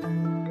tune.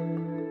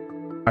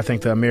 I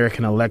think the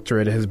American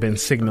electorate has been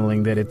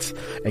signaling that it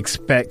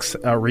expects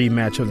a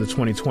rematch of the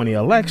 2020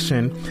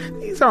 election.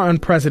 These are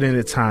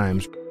unprecedented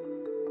times.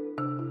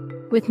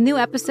 With new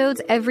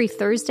episodes every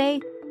Thursday,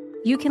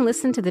 you can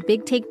listen to The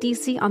Big Take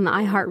DC on the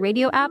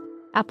iHeartRadio app,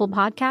 Apple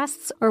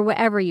Podcasts, or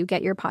wherever you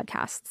get your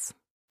podcasts.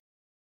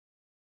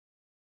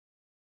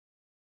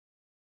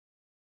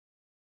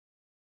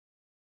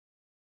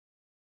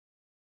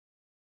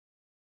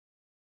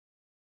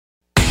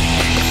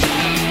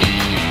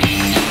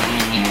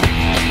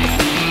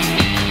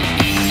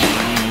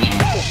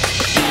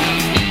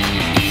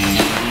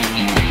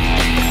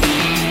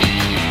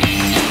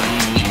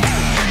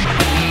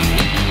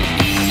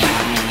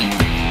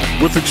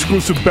 With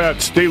exclusive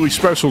bets, daily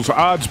specials,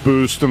 odds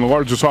boost, and the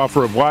largest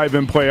offer of live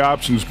in-play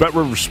options,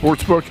 BetRivers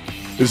Sportsbook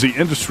is the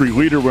industry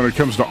leader when it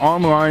comes to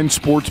online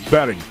sports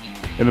betting.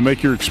 And to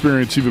make your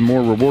experience even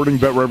more rewarding,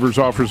 BetRivers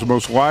offers the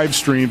most live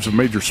streams of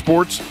major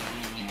sports,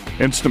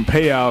 instant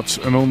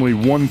payouts, and only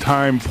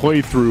one-time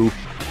playthrough.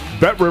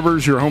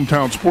 BetRivers, your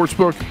hometown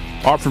sportsbook,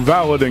 offer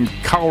valid in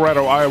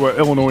Colorado, Iowa,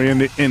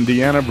 Illinois,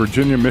 Indiana,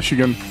 Virginia,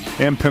 Michigan,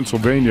 and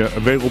Pennsylvania.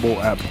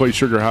 Available at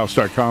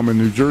PlaySugarHouse.com in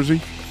New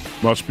Jersey.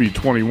 Must be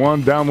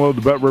 21. Download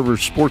the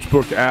BetRivers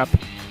Sportsbook app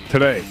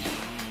today.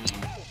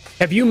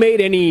 Have you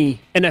made any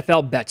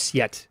NFL bets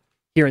yet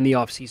here in the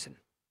offseason?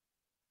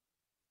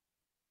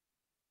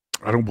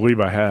 I don't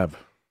believe I have.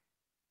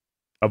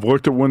 I've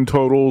looked at win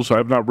totals. I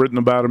have not written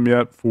about them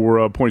yet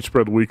for Point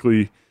Spread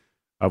Weekly.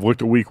 I've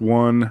looked at week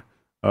one.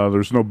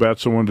 There's no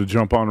bets I wanted to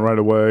jump on right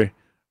away.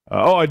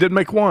 I did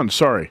make one.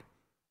 Sorry.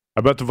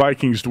 I bet the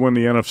Vikings to win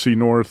the NFC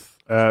North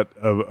at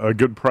a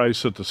good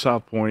price at the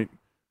South Point.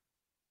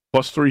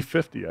 Plus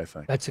 350, I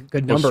think. That's a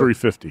good number. Plus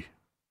 350.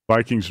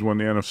 Vikings to win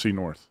the NFC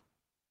North.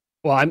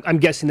 Well, I'm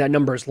guessing that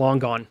number is long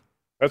gone.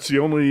 That's the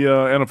only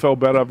NFL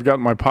bet I've got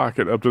in my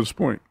pocket up to this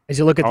point. As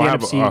you look at the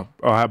NFC...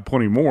 I'll have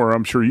plenty more.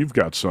 I'm sure you've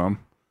got some.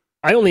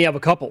 I only have a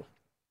couple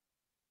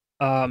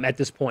at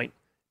this point.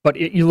 But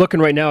you're looking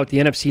right now at the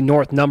NFC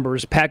North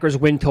numbers. Packers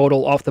win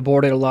total off the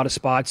board at a lot of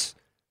spots.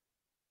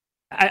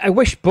 I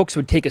wish books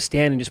would take a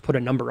stand and just put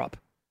a number up.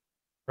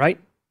 Right?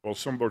 Well,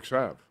 some books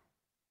have.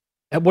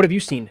 What have you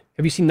seen?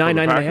 Have you seen 9,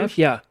 9.5?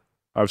 Yeah.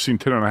 I've seen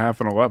 10.5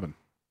 and 11.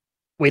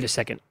 Wait a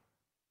second.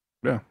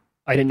 Yeah.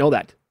 I didn't know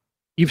that.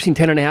 You've seen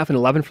 10.5 and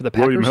 11 for the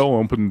Packers? William Hill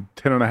opened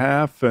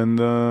 10.5 and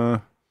I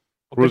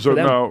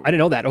didn't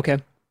know that. Okay.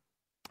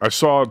 I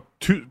saw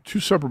two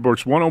separate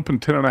books. One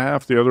opened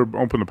 10.5. The other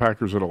opened the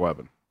Packers at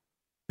 11.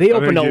 They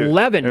opened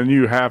 11. And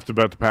you have to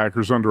bet the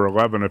Packers under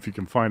 11 if you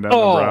can find that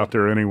number out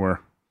there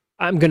anywhere.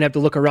 I'm going to have to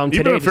look around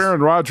today. Even if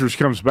Aaron Rodgers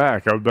comes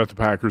back, I would bet the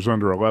Packers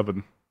under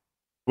 11.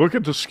 Look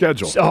at the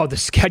schedule. Oh, the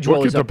schedule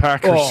Look is at the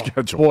Packers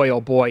schedule. Boy,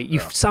 oh boy. You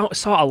saw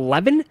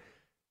 11?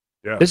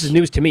 Yes. This is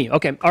news to me.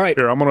 Okay, all right.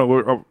 Here, I'm going to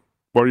look.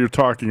 While you're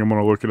talking, I'm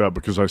going to look it up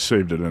because I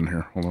saved it in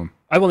here. Hold on.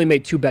 I've only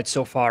made 2 bets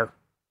so far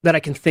that I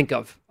can think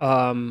of.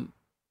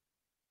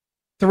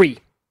 3.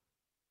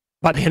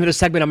 By the end of the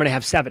segment, I'm going to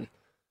have 7.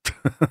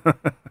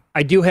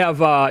 I do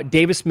have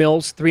Davis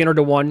Mills,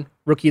 300-1,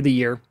 Rookie of the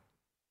Year.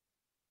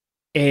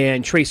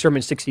 And Trey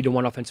Sermon,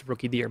 60-1, Offensive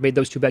Rookie of the Year. Made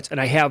those 2 bets. And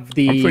I have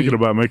I'm thinking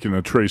about making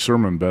a Trey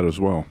Sermon bet as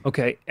well.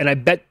 Okay, and I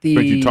bet I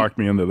think you talked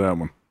me into that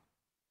one.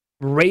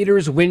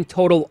 Raiders win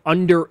total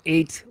under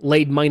 8,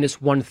 laid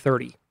minus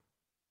 130.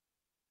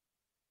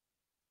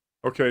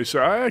 Okay, so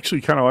I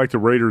actually kind of like the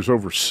Raiders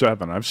over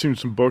 7. I've seen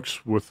some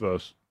books with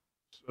as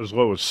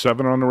low as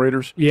 7 on the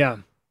Raiders. Yeah.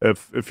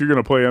 If you're going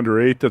to play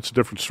under 8, that's a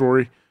different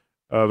story.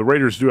 The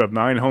Raiders do have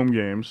 9 home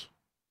games.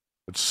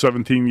 It's a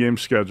 17-game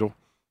schedule.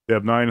 They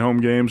have 9 home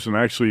games, and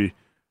actually,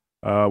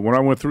 when I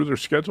went through their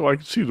schedule, I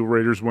could see the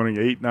Raiders winning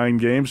 8-9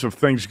 games if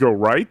things go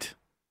right.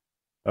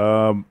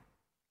 But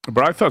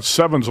I thought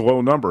 7's a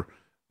low number.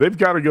 They've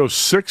got to go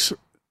 6.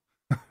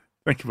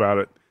 Think about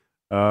it.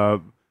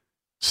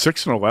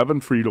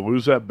 6-11 for you to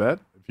lose that bet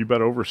if you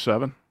bet over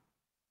 7.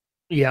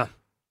 Yeah,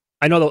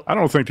 I know. I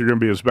don't think they're going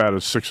to be as bad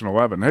as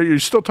 6-11. Hey, you're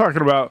still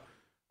talking about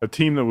a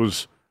team that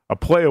was a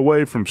play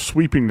away from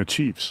sweeping the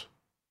Chiefs.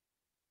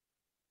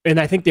 And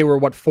I think they were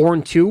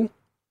 4-2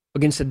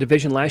 against the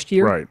division last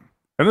year. Right,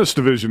 and this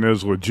division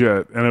is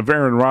legit. And if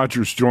Aaron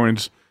Rodgers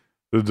joins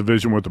the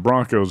division with the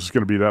Broncos, it's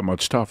going to be that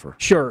much tougher.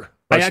 Sure,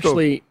 I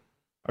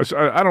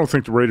don't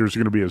think the Raiders are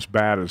going to be as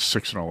bad as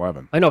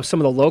 6-11. I know some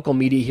of the local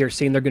media here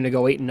saying they're going to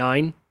go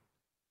 8-9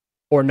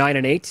 or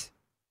 9-8.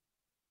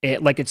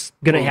 Like it's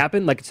going to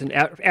happen, like it's an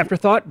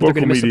afterthought. But they're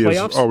going to miss the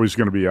playoffs. Is always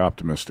going to be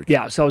optimistic.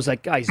 Yeah, so I was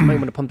like, guys, you might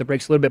want to pump the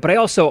brakes a little bit. But I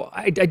also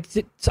I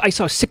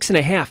saw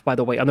 6.5, by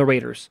the way, on the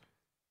Raiders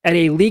at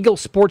a legal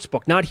sports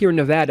book, not here in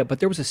Nevada, but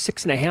there was a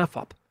 6.5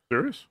 up.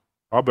 Serious?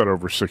 I'll bet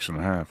over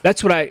 6.5.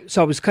 That's what I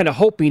was kind of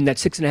hoping that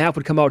 6.5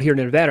 would come out here in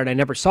Nevada, and I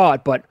never saw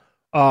it. But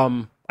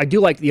I do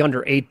like the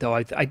under 8,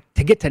 though.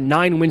 To get to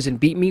 9 wins and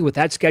beat me with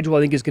that schedule,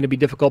 I think is going to be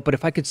difficult. But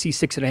if I could see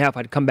 6.5,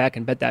 I'd come back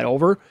and bet that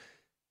over.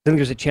 I think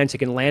there's a chance it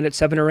can land at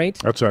 7 or 8.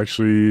 That's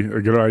actually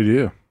a good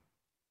idea.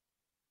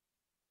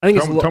 I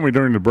think tell me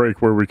during the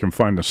break where we can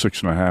find the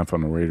 6.5 on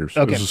the Raiders.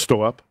 Okay. Is it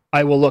still up?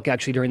 I will look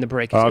actually during the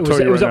break.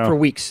 It was up for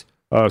weeks.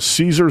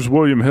 Caesars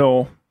William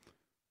Hill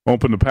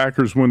opened the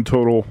Packers win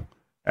total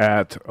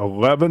at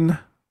 11.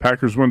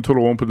 Packers win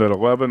total opened at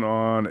 11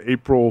 on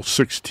April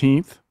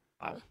 16th.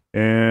 Wow.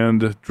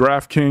 And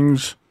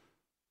DraftKings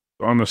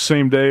on the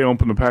same day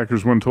opened the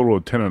Packers win total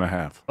at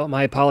 10.5. Oh,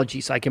 my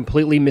apologies. I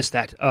completely missed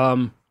that.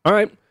 All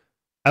right.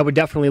 I would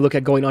definitely look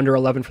at going under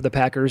 11 for the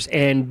Packers.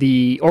 And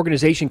the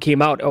organization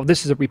came out. Oh,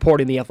 this is a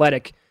report in The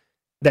Athletic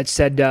that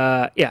said,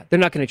 they're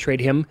not going to trade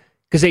him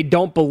because they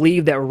don't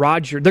believe that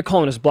Rodgers, they're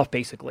calling his bluff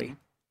basically,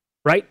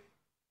 right?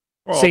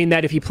 Well, saying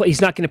that if he's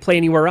not going to play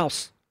anywhere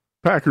else.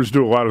 Packers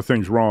do a lot of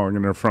things wrong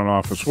in their front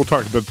office. We'll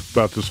talk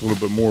about this a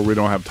little bit more. We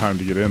don't have time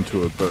to get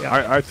into it, but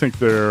yeah. I think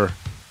they're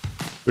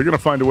going to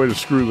find a way to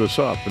screw this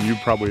up, and you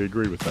probably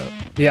agree with that.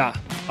 Yeah,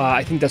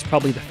 I think that's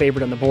probably the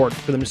favorite on the board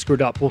for them to screw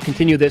it up. We'll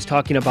continue this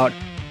talking about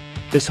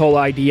this whole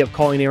idea of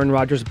calling Aaron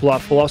Rodgers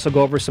bluff. We'll also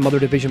go over some other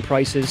division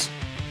prices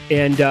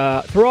and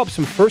throw up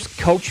some first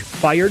coach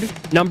fired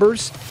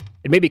numbers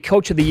and maybe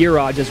coach of the year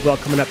odds as well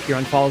coming up here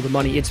on Follow the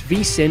Money. It's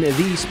VSiN,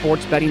 the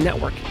Sports Betting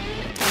Network.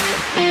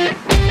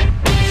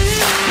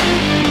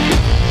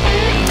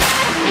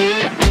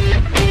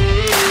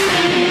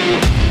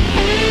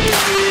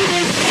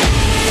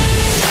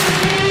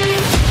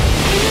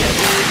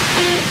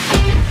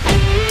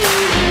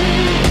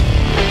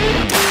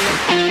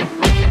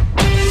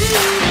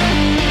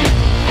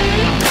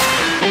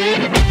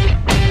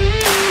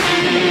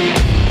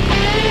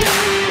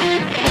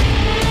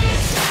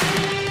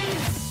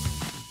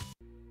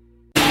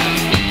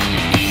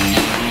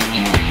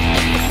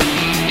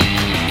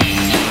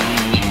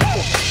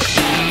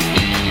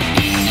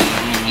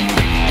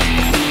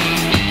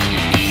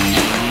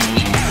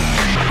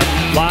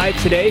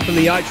 Today from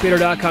the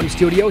OddsTrader.com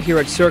studio here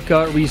at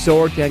Circa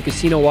Resort and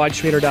Casino.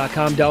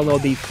 OddsTrader.com. Download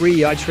the free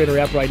OddsTrader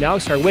app right now.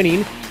 Start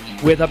winning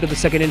with up to the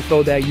second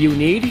info that you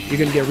need. You're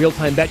going to get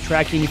real-time bet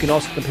tracking. You can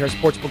also compare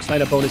sportsbook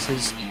sign-up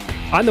bonuses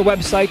on the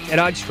website at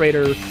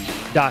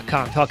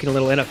OddsTrader.com. Talking a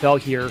little NFL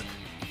here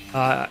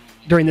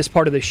during this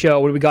part of the show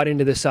when we got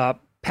into this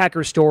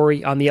Packers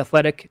story on The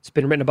Athletic. It's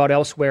been written about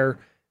elsewhere.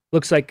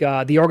 Looks like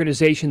the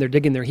organization, they're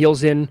digging their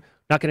heels in.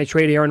 Not going to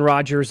trade Aaron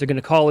Rodgers. They're going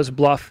to call his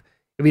bluff.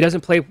 If he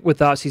doesn't play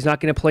with us, he's not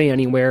going to play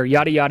anywhere,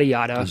 yada, yada,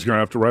 yada. He's going to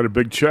have to write a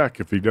big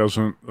check if he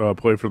doesn't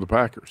play for the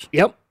Packers.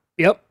 Yep.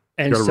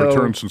 And got to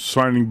return some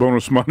signing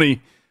bonus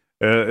money.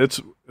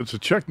 It's a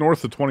check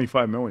north of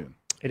 $25 million.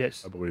 It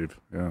is. I believe,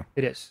 yeah.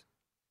 It is.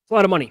 It's a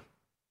lot of money.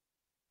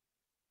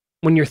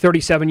 When you're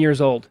 37 years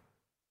old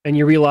and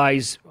you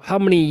realize, how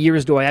many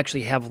years do I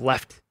actually have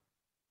left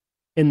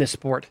in this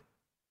sport?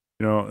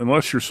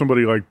 unless you're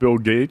somebody like Bill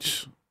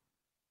Gates,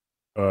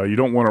 you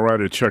don't want to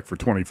write a check for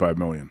 $25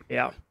 million.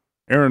 Yeah.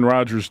 Aaron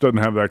Rodgers doesn't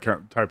have that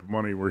type of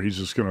money where he's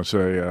just going to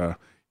say,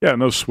 yeah,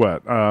 no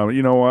sweat.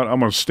 You know what? I'm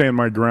going to stand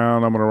my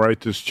ground. I'm going to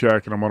write this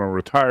check, and I'm going to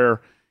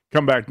retire,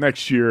 come back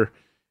next year,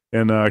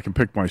 and I can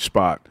pick my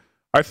spot.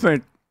 I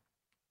think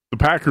the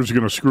Packers are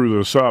going to screw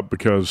this up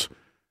because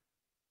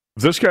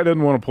if this guy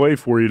doesn't want to play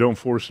for you, don't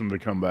force him to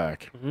come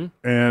back. Mm-hmm.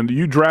 And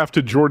you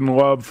drafted Jordan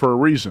Love for a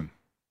reason.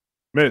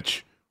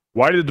 Mitch,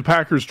 why did the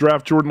Packers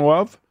draft Jordan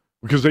Love?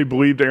 Because they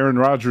believed Aaron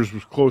Rodgers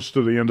was close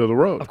to the end of the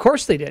road. Of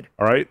course they did.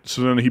 All right,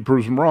 so then he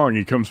proves them wrong.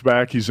 He comes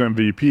back, he's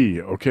MVP.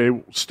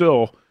 Okay,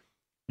 still,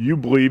 you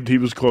believed he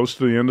was close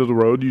to the end of the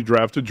road. You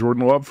drafted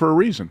Jordan Love for a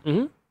reason.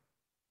 Mm-hmm.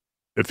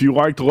 If you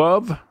liked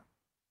Love,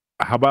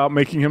 how about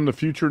making him the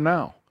future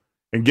now?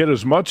 And get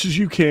as much as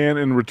you can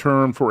in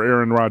return for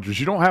Aaron Rodgers.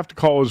 You don't have to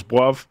call his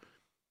bluff.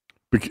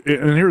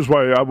 And here's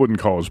why I wouldn't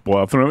call his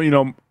bluff.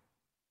 And,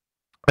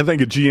 I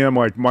think a GM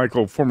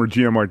like former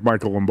GM like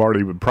Michael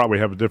Lombardi would probably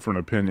have a different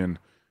opinion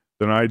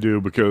than I do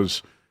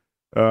because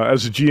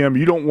as a GM,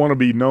 you don't want to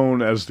be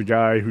known as the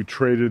guy who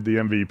traded the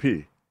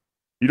MVP.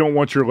 You don't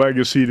want your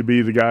legacy to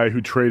be the guy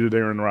who traded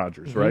Aaron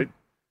Rodgers, mm-hmm. right?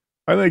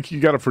 I think you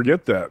got to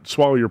forget that.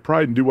 Swallow your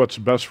pride and do what's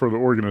best for the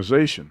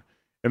organization.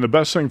 And the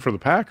best thing for the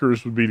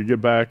Packers would be to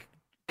get back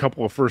a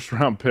couple of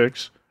first-round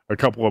picks, a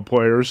couple of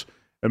players,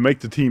 and make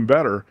the team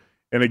better.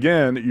 And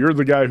again, you're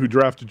the guy who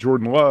drafted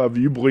Jordan Love.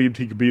 You believed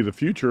he could be the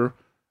future.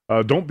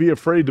 Don't be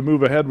afraid to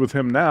move ahead with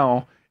him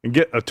now and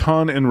get a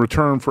ton in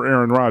return for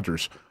Aaron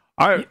Rodgers.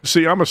 I'm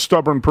a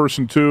stubborn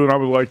person too, and I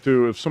would like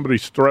to, if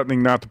somebody's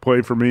threatening not to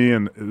play for me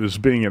and is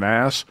being an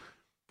ass,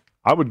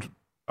 I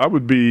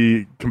would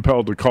be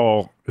compelled to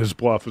call his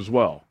bluff as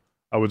well.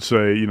 I would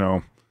say,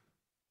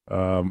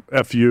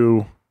 F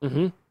you,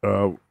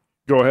 mm-hmm.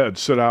 Go ahead,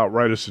 sit out,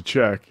 write us a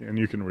check, and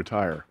you can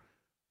retire.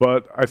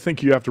 But I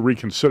think you have to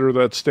reconsider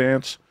that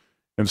stance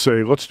and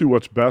say, let's do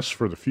what's best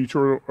for the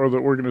future of the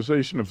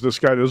organization. If this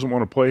guy doesn't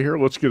want to play here,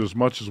 let's get as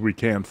much as we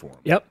can for him.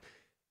 Yep.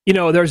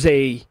 There's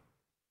a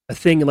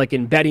thing like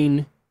in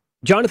betting.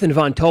 Jonathan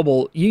Von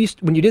Tobel,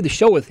 when you did the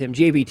show with him,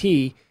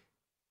 JVT,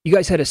 you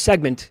guys had a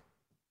segment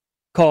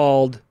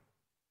called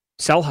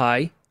Sell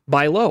High,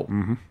 Buy Low,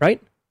 mm-hmm.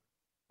 right?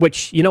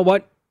 Which, you know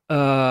what?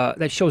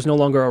 That show's no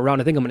longer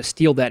around. I think I'm going to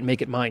steal that and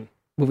make it mine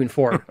moving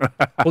forward.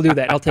 We'll do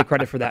that. I'll take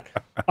credit for that.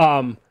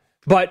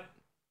 But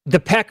the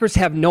Packers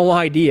have no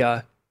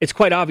idea. It's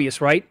quite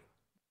obvious, right?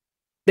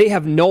 They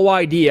have no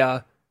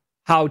idea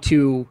how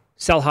to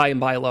sell high and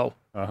buy low.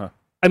 Uh-huh.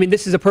 I mean,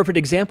 this is a perfect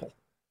example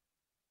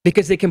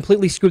because they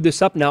completely screwed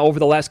this up now over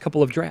the last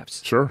couple of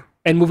drafts. Sure.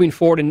 And moving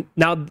forward, and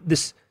now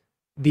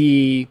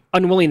the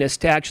unwillingness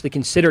to actually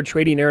consider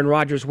trading Aaron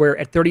Rodgers, where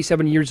at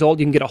 37 years old,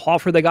 you can get a haul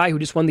for the guy who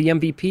just won the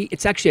MVP.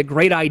 It's actually a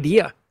great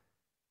idea.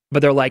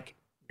 But they're like,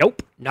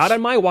 nope, not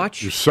on my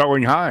watch. You're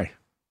selling high.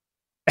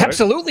 Right?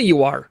 Absolutely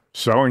you are.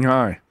 Selling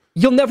high.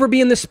 You'll never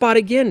be in this spot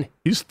again.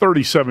 He's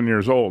 37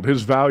 years old.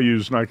 His value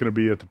is not going to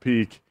be at the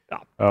peak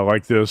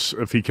like this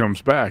if he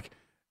comes back.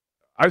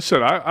 I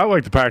said I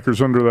like the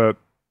Packers under that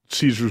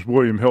Caesars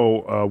William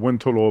Hill win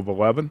total of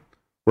 11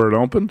 where it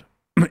opened,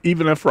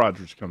 even if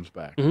Rodgers comes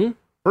back. Mm-hmm.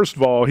 First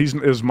of all,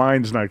 his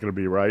mind's not going to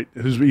be right.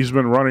 He's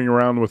been running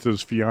around with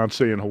his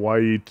fiance in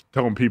Hawaii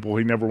telling people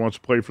he never wants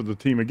to play for the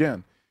team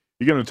again.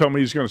 You're going to tell me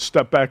he's going to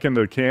step back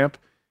into camp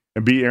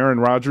and be Aaron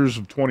Rodgers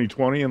of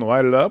 2020 and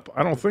light it up?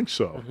 I don't think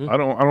so. Mm-hmm. I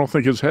don't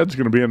think his head's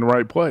going to be in the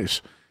right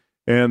place.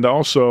 And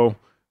also,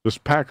 this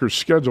Packers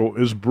schedule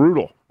is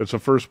brutal. It's a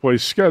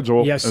first-place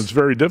schedule. Yes. And it's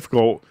very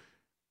difficult.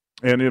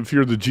 And if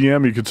you're the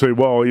GM, you could say,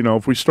 well,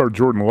 if we start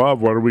Jordan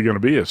Love, what are we going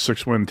to be, a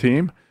 6-win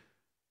team?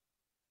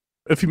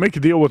 If you make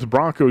a deal with the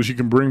Broncos, you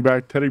can bring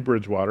back Teddy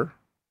Bridgewater,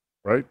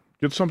 right?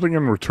 Get something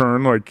in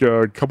return, like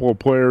a couple of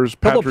players.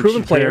 Couple of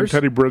proven players.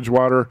 Teddy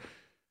Bridgewater.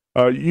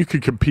 You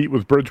could compete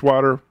with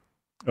Bridgewater.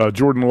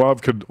 Jordan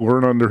Love could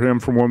learn under him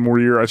for one more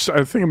year. I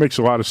think it makes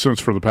a lot of sense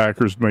for the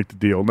Packers to make the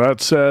deal. That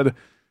said,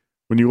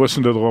 when you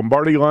listen to the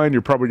Lombardi line,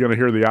 you're probably going to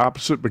hear the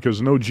opposite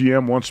because no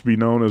GM wants to be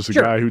known as the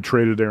guy who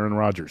traded Aaron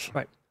Rodgers.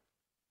 Right.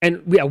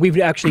 And we've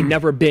actually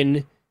never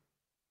been,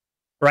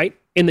 right,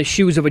 in the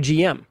shoes of a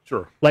GM.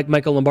 Sure. Like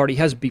Michael Lombardi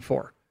has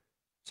before.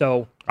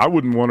 So I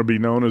wouldn't want to be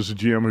known as a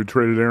GM who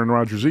traded Aaron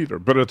Rodgers either.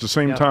 But at the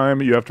same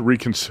time, you have to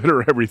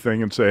reconsider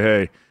everything and say,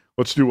 hey,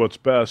 let's do what's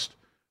best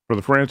for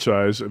the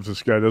franchise. If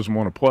this guy doesn't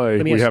want to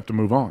play, we have to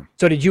move on.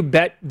 So did you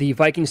bet the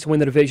Vikings to win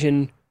the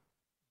division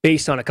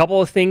based on a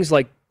couple of things,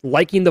 like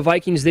liking the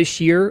Vikings this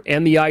year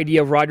and the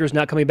idea of Rodgers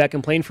not coming back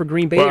and playing for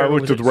Green Bay? Well, I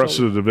looked at the rest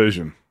of the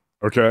division,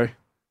 okay?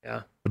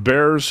 Yeah. The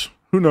Bears,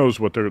 who knows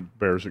what their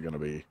Bears are going to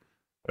be.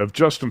 If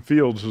Justin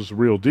Fields is the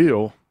real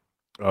deal,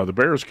 the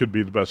Bears could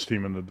be the best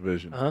team in the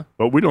division. Uh-huh.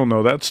 But we don't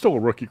know. That's still a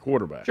rookie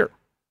quarterback. Sure.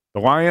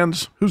 The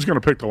Lions, who's going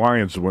to pick the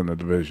Lions to win the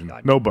division?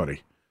 God.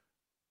 Nobody.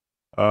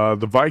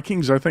 The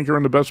Vikings, I think, are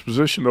in the best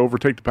position to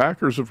overtake the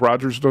Packers if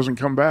Rodgers doesn't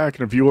come back.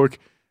 And if you look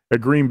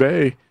at Green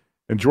Bay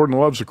and Jordan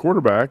Love's a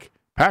quarterback,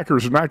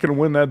 Packers are not going to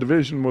win that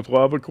division with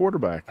Love at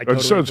quarterback. I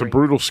said it's a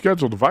brutal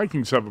schedule. The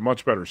Vikings have a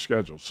much better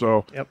schedule.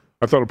 So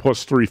I thought a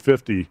plus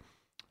 350,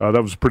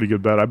 that was a pretty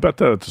good bet. I bet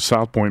that at the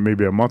South Point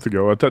maybe a month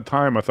ago. At that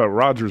time, I thought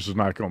Rodgers is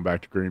not going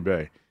back to Green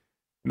Bay.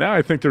 Now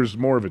I think there's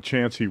more of a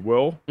chance he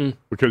will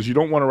because you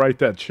don't want to write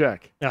that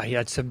check.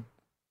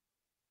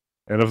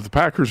 And if the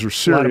Packers are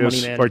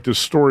serious, money, like this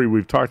story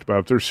we've talked about,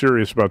 if they're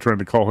serious about trying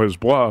to call his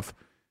bluff,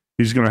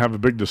 he's going to have a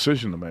big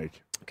decision to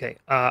make. Okay,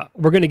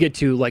 we're going to get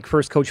to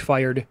first coach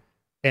fired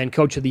and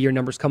coach of the year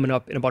numbers coming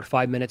up in about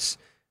 5 minutes.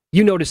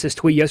 You noticed this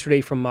tweet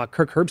yesterday from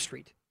Kirk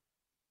Herbstreit.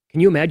 Can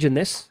you imagine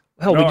this?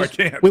 Hell, I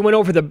can't. We went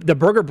over the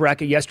burger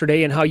bracket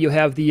yesterday and how you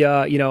have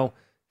the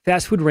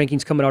fast food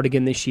rankings coming out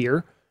again this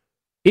year.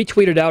 He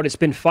tweeted out, "It's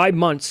been 5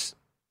 months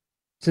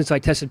since I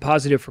tested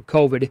positive for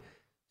COVID.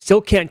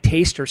 Still can't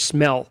taste or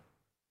smell."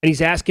 And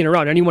he's asking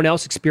around, anyone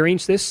else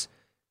experience this?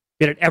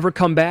 Did it ever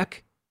come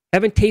back?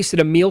 Haven't tasted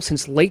a meal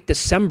since late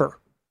December.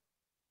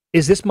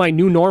 Is this my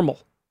new normal?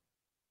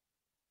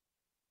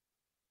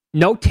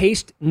 No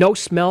taste, no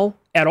smell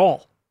at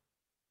all.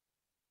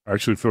 I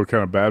actually feel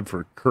kind of bad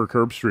for Kirk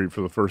Herbstreit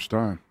for the first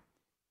time.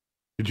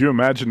 Could you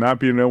imagine not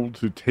being able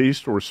to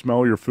taste or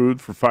smell your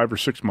food for 5 or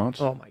 6 months?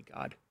 Oh, my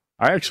God.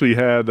 I actually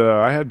had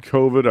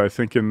COVID, I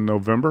think, in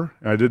November,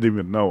 and I didn't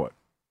even know it.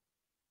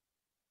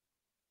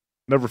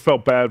 Never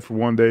felt bad for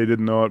one day,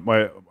 didn't know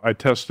it. I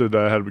tested,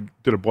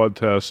 did a blood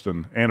test,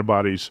 and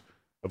antibodies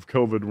of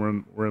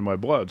COVID were in my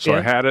blood. So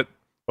I had it,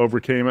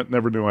 overcame it,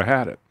 never knew I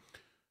had it.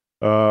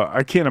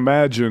 I can't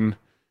imagine,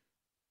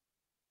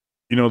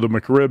 the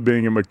McRib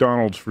being at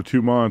McDonald's for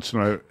 2 months,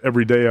 and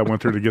every day I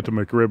went there to get the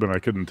McRib, and I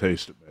couldn't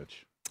taste it,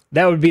 Mitch.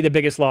 That would be the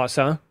biggest loss,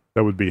 huh?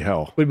 That would be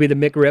hell. Would be the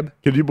McRib.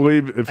 Could you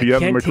believe if you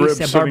have the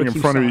McRib sitting in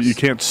front of you, you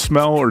can't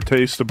smell or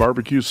taste the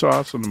barbecue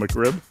sauce on the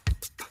McRib?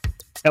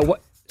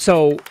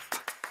 So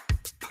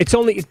it's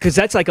only because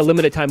that's like a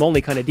limited time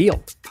only kind of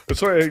deal.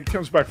 It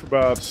comes back for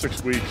about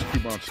 6 weeks, 2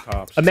 months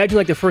tops.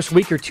 Imagine the first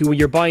week or two when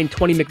you're buying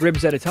 20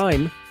 McRibs at a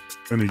time,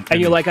 and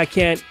you're like, I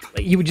can't.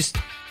 You would just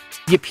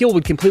the appeal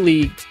would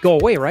completely go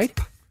away, right?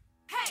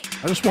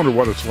 I just wonder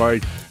what it's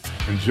like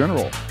in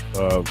general.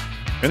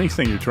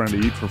 Anything you're trying to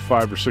eat for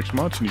 5 or 6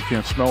 months and you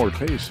can't smell or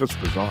taste, that's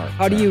bizarre.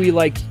 How do you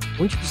wouldn't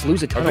you just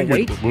lose a ton of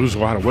weight? You lose a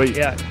lot of weight.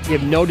 Yeah, you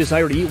have no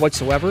desire to eat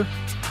whatsoever.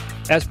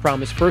 As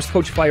promised, first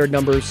coach fired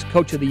numbers,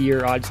 coach of the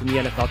year odds in the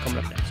NFL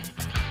coming up next.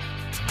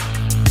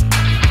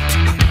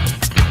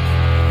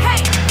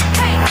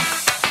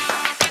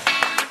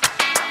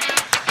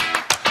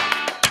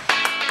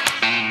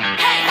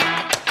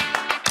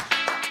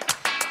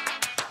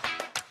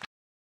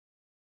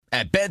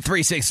 At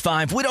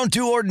Bet365, we don't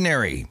do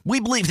ordinary. We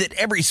believe that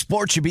every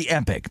sport should be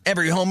epic.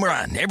 Every home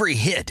run, every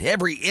hit,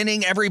 every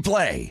inning, every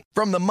play.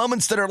 From the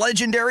moments that are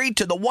legendary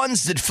to the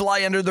ones that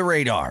fly under the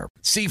radar.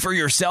 See for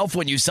yourself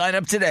when you sign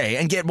up today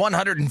and get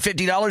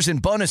 $150 in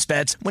bonus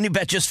bets when you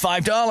bet just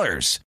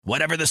 $5.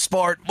 Whatever the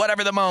sport,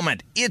 whatever the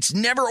moment, it's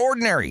never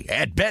ordinary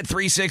at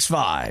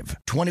Bet365.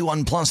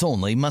 21 plus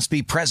only. Must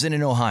be present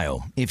in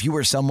Ohio. If you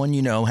or someone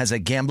you know has a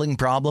gambling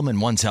problem and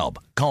wants help,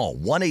 call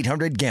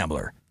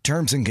 1-800-GAMBLER.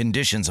 Terms and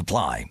conditions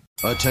apply.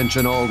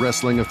 Attention all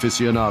wrestling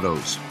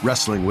aficionados.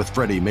 Wrestling with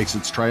Freddie makes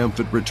its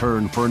triumphant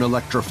return for an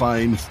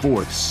electrifying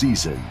 4th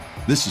season.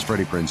 This is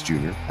Freddie Prinze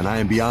Jr., and I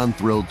am beyond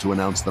thrilled to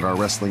announce that our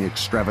wrestling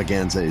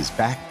extravaganza is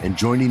back, and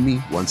joining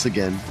me once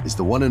again is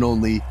the one and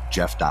only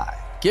Jeff Dye.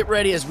 Get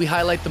ready as we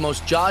highlight the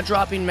most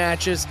jaw-dropping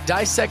matches,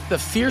 dissect the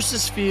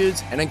fiercest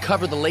feuds, and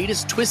uncover the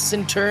latest twists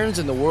and turns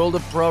in the world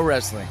of pro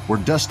wrestling. We're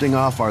dusting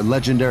off our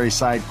legendary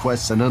side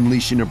quests and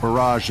unleashing a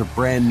barrage of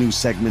brand new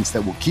segments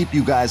that will keep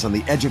you guys on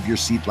the edge of your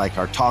seat like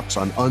our talks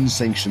on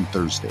Unsanctioned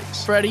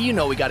Thursdays. Freddie, you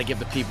know we got to give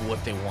the people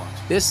what they want.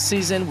 This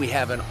season, we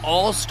have an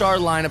all-star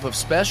lineup of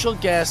special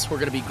guests who are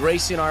going to be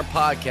gracing our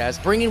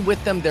podcast, bringing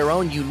with them their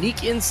own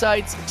unique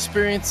insights,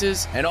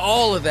 experiences, and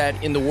all of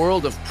that in the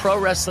world of pro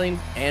wrestling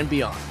and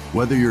beyond.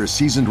 Whether you're a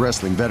seasoned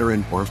wrestling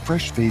veteran or a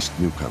fresh-faced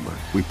newcomer,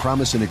 we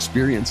promise an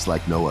experience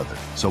like no other.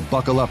 So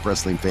buckle up,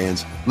 wrestling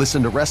fans.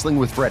 Listen to Wrestling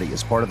with Freddie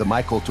as part of the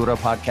My Cultura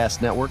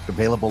Podcast Network,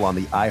 available on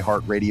the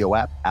iHeartRadio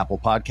app, Apple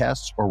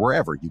Podcasts, or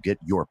wherever you get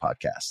your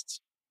podcasts.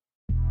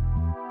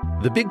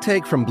 The Big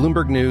Take from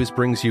Bloomberg News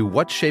brings you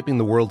what's shaping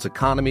the world's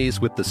economies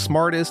with the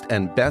smartest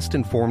and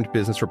best-informed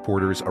business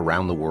reporters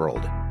around the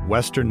world.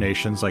 Western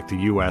nations like the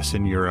U.S.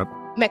 and Europe.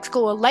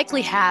 Mexico will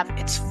likely have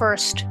its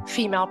first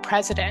female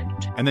president.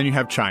 And then you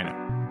have China.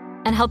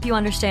 And help you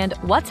understand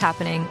what's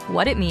happening,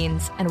 what it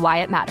means, and why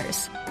it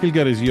matters. He'll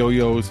get his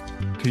yo-yos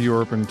to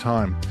Europe in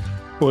time.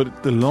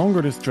 But the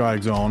longer this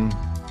drags on,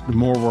 the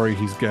more worry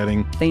he's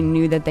getting. They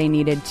knew that they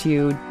needed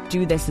to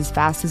do this as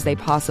fast as they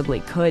possibly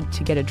could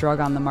to get a drug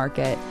on the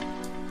market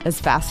as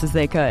fast as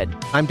they could.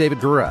 I'm David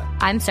Gura.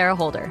 I'm Sarah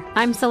Holder.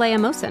 I'm Saleha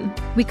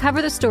Mohsen. We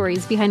cover the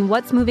stories behind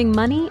what's moving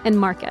money and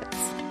markets.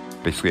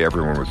 Basically,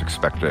 everyone was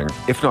expecting,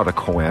 if not a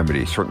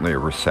calamity, certainly a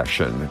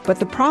recession. But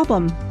the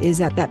problem is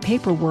that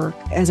paperwork,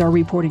 as our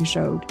reporting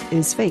showed,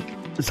 is fake.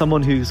 As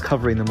someone who's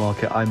covering the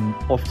market, I'm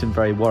often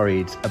very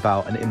worried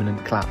about an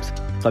imminent collapse.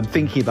 So I'm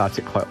thinking about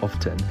it quite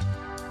often.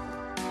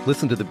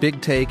 Listen to The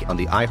Big Take on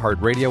the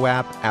iHeartRadio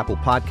app, Apple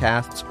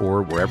Podcasts,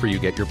 or wherever you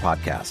get your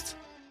podcasts.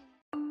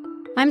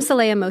 I'm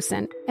Saleha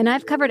Mohsen, and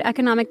I've covered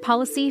economic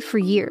policy for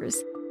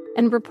years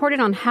and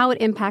reported on how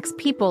it impacts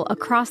people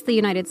across the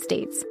United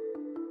States.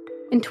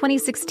 In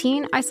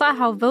 2016, I saw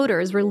how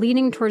voters were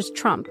leaning towards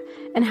Trump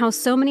and how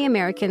so many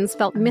Americans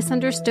felt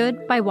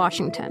misunderstood by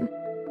Washington.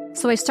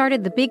 So I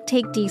started The Big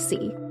Take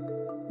DC.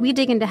 We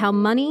dig into how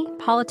money,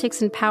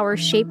 politics, and power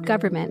shape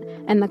government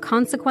and the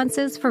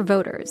consequences for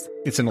voters.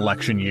 It's an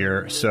election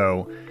year,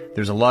 so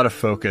there's a lot of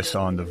focus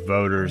on the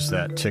voters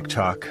that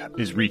TikTok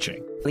is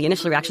reaching. The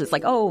initial reaction is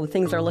like, oh,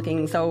 things are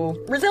looking so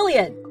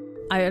resilient.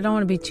 I don't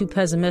want to be too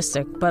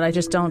pessimistic, but I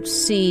just don't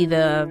see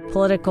the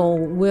political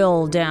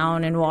will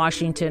down in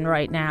Washington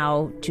right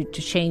now to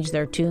change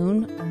their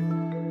tune.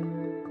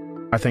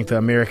 I think the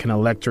American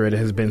electorate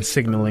has been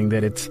signaling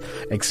that it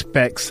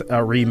expects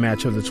a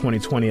rematch of the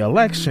 2020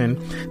 election.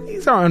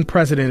 These are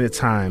unprecedented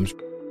times.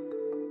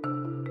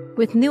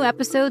 With new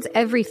episodes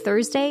every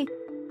Thursday,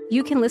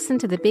 you can listen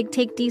to The Big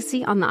Take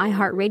DC on the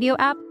iHeartRadio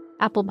app,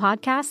 Apple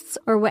Podcasts,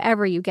 or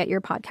wherever you get your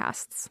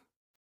podcasts.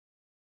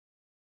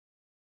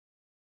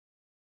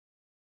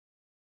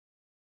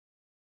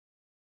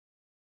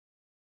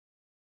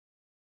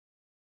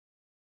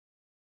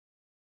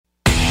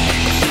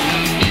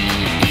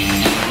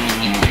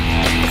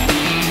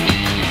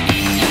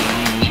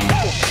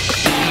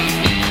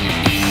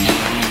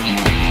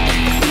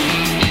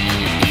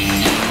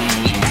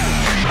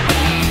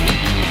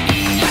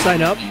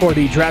 Sign up for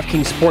the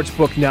DraftKings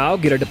Sportsbook now.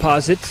 Get a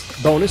deposit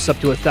bonus up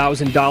to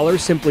 $1,000.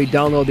 Simply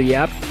download the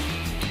app,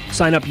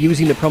 sign up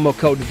using the promo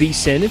code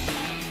VSIN,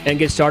 and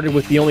get started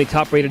with the only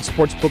top-rated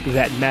sportsbook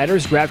that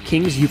matters.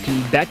 DraftKings, you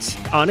can bet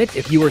on it.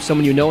 If you or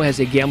someone you know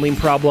has a gambling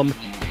problem,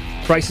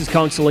 crisis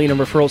counseling and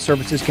referral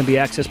services can be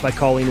accessed by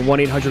calling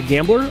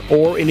 1-800-GAMBLER,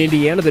 or in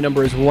Indiana, the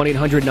number is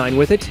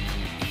 1-800-9-WITH-IT.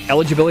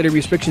 Eligibility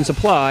restrictions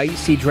apply.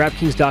 See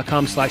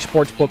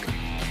DraftKings.com/sportsbook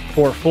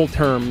for full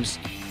terms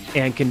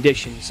and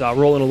conditions.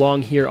 Rolling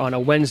along here on a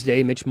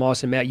Wednesday, Mitch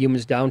Moss and Matt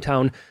Youmans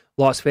downtown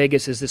Las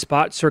Vegas is the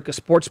spot. Circa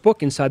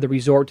Sportsbook inside the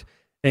resort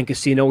and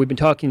casino. We've been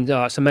talking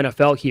some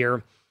NFL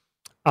here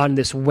on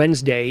this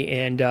Wednesday,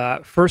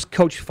 and first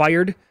coach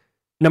fired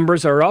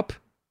numbers are up.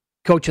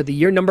 Coach of the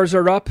year numbers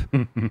are up.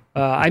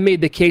 I made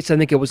the case, I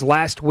think it was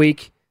last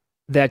week,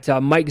 that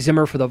Mike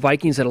Zimmer for the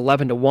Vikings at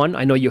 11-1.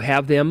 I know you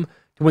have them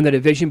to win the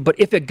division, but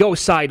if it goes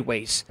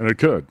sideways, and it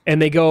could,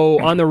 and they go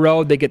on the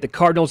road, they get the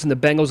Cardinals and the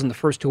Bengals in the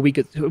first 2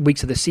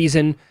 weeks of the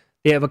season.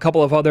 They have a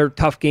couple of other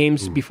tough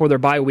games before their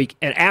bye week,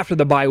 and after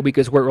the bye week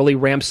is where it really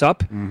ramps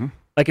up.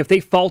 Like if they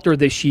falter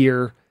this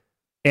year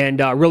and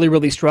really,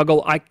 really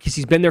struggle, because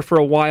he's been there for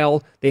a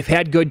while, they've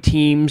had good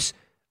teams,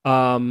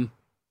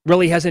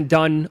 really hasn't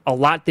done a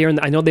lot there.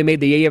 And I know they made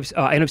the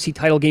NFC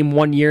title game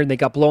 1 year, and they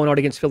got blown out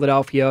against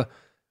Philadelphia,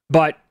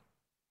 but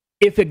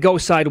if it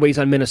goes sideways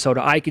on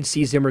Minnesota, I could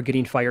see Zimmer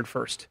getting fired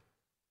first.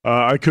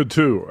 I could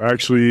too,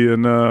 actually.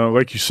 And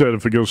like you said,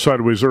 if it goes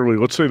sideways early,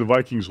 let's say the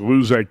Vikings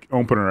lose that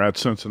opener at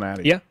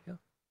Cincinnati. Yeah.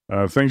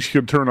 Things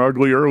could turn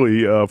ugly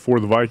early for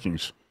the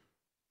Vikings.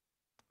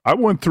 I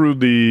went through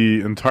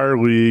the entire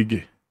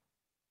league,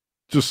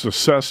 just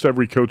assessed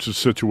every coach's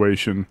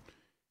situation,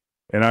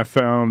 and I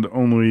found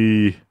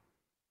only, I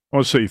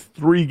want to say,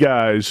 3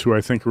 guys who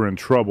I think are in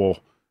trouble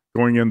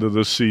going into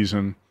this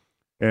season.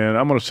 And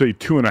I'm going to say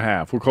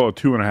 2.5. We'll call it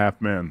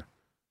 2.5 men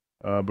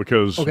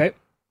because I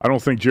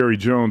don't think Jerry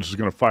Jones is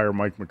going to fire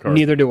Mike McCarthy.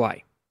 Neither do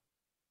I.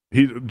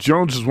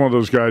 Jones is one of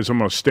those guys, I'm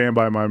going to stand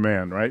by my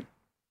man, right?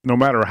 No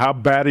matter how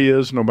bad he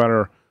is, no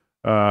matter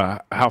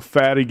how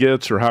fat he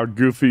gets or how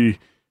goofy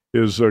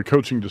his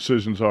coaching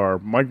decisions are,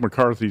 Mike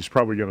McCarthy's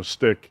probably going to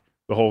stick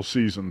the whole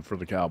season for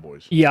the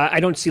Cowboys. Yeah,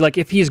 I don't see, like,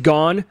 if he's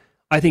gone,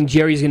 I think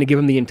Jerry's going to give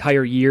him the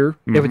entire year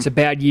if it's a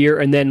bad year,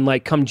 and then,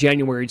 like, come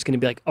January, it's going to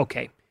be like,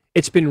 okay,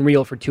 it's been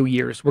real for 2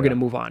 years. We're going to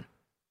move on.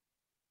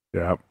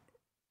 Yeah.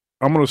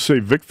 I'm going to say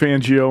Vic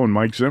Fangio and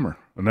Mike Zimmer,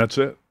 and that's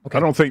it. Okay.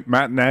 I don't think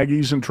Matt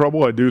Nagy's in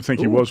trouble. I do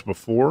think he was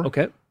before.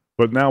 Okay.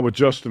 But now with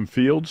Justin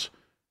Fields,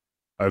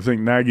 I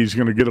think Nagy's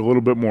going to get a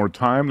little bit more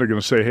time. They're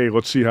going to say, hey,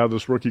 let's see how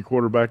this rookie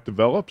quarterback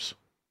develops.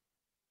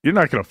 You're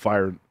not going to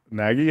fire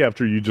Nagy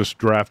after you just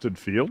drafted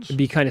Fields. It'd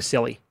be kind of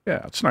silly.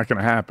 Yeah, it's not going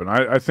to happen.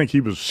 I think he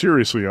was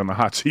seriously on the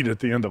hot seat at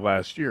the end of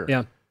last year.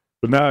 Yeah.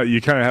 But now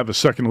you kind of have a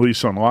second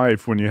lease on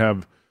life when you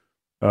have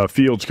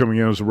Fields coming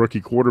in as a rookie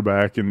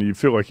quarterback, and you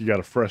feel like you got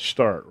a fresh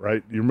start,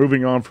 right? You're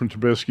moving on from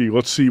Trubisky.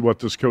 Let's see what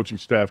this coaching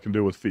staff can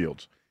do with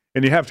Fields.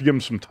 And you have to give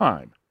him some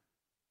time.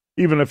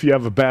 Even if you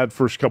have a bad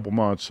first couple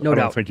months, I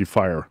don't think you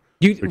fire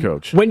the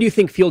coach. When do you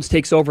think Fields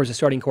takes over as a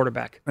starting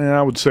quarterback? And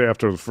I would say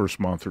after the first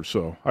month or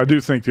so. I do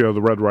think the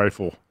Red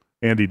Rifle,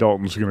 Andy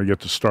Dalton's going to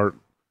get to start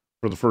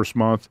for the first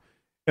month.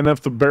 And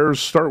if the Bears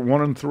start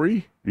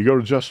 1-3, you go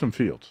to Justin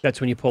Fields. That's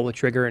when you pull the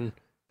trigger and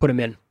put him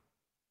in.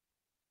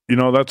 You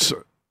know, that's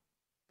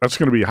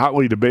going to be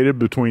hotly debated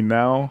between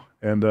now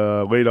and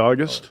late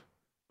August.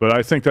 But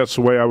I think that's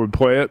the way I would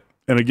play it.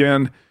 And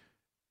again,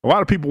 a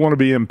lot of people want to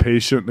be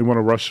impatient. They want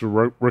to rush the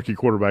rookie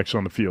quarterbacks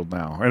on the field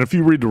now. And if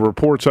you read the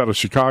reports out of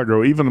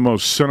Chicago, even the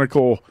most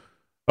cynical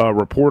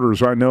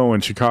reporters I know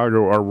in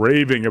Chicago are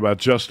raving about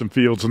Justin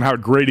Fields and how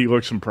great he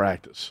looks in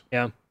practice.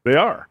 Yeah. They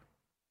are.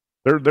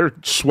 They're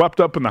swept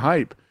up in the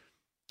hype.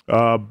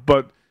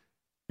 But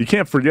you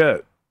can't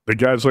forget the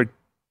guys like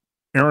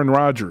Aaron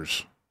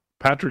Rodgers,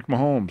 Patrick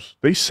Mahomes.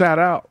 They sat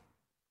out.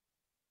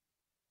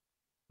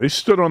 They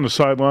stood on the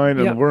sideline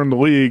and learned the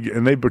league,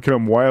 and they've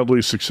become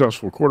wildly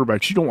successful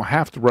quarterbacks. You don't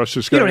have to rush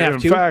this guy. You don't have in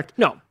to. Fact,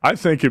 no. I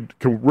think it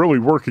can really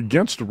work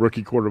against a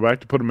rookie quarterback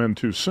to put him in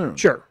too soon.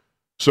 Sure.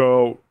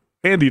 So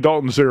Andy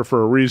Dalton's there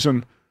for a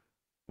reason.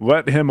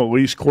 Let him at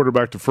least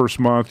quarterback the first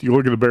month. You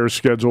look at the Bears'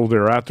 schedule.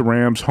 They're at the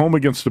Rams, home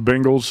against the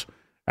Bengals,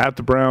 at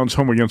the Browns,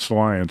 home against the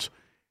Lions.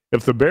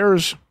 If the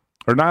Bears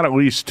are not at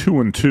least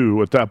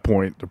 2-2 at that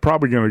point, they're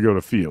probably going to go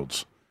to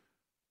Fields.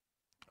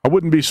 I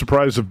wouldn't be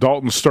surprised if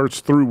Dalton starts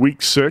through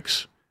Week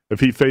 6, if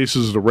he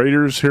faces the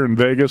Raiders here in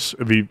Vegas,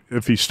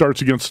 if he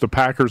starts against the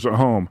Packers at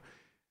home.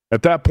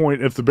 At that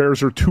point, if the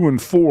Bears are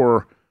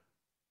 2-4,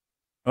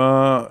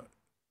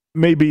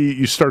 maybe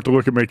you start to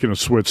look at making a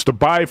switch. The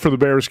bye for the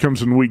Bears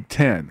comes in Week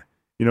 10.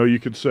 You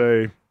could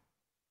say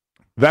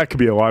that could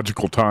be a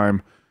logical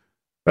time.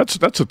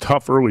 That's a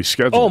tough early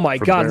schedule. Oh, my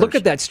God. Look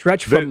at that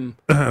stretch from...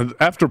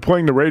 After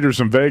playing the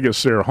Raiders in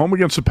Vegas, they're home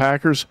against the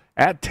Packers,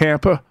 at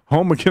Tampa,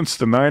 home against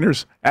the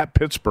Niners, at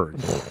Pittsburgh.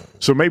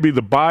 So maybe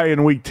the bye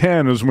in Week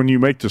 10 is when you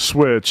make the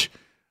switch.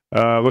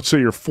 Let's say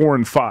you're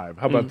 4-5.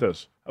 How about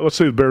this? Let's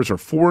say the Bears are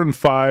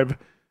 4-5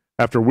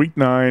 after Week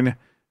 9.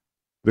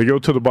 They go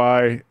to the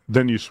bye,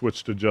 then you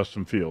switch to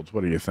Justin Fields.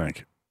 What do you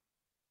think?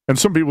 And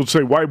some people would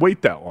say, why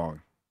wait that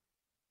long?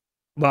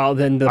 Well,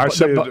 then I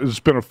say it's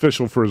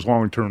beneficial for his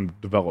long-term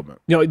development.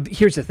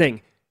 Here's the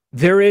thing.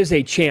 There is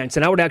a chance,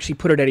 and I would actually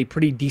put it at a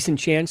pretty decent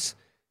chance,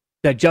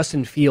 that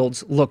Justin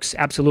Fields looks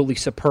absolutely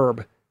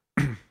superb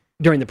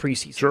during the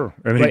preseason. Sure.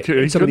 And right?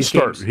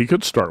 he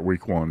could start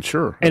Week 1,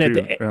 sure. And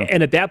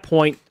at that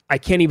point, I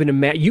can't even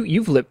imagine.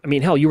 You've lived,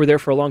 hell, you were there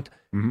for a long time.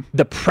 Mm-hmm.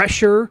 The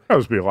pressure. That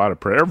would be a lot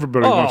of pressure.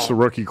 Everybody wants the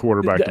rookie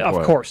quarterback to play.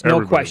 Of course,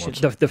 no question.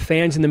 The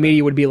fans in the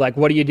media would be like,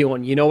 what are you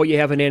doing? You know what you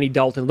have in Andy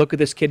Dalton. Look at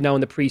this kid now in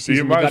the preseason.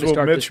 You might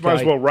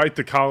as well write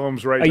the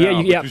columns right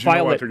now because you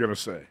know what they're going to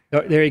say.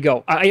 There you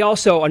go.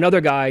 Another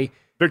guy.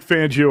 Vic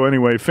Fangio,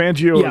 anyway.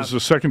 Fangio is the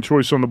second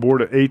choice on the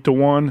board at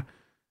 8-1.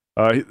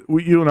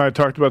 You and I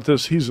talked about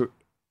this. He's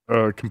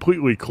a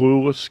completely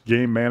clueless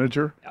game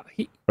manager.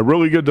 A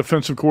really good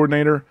defensive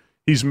coordinator.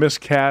 He's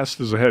miscast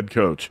as a head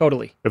coach.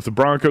 Totally. If the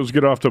Broncos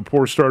get off to a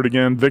poor start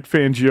again, Vic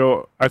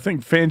Fangio, I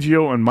think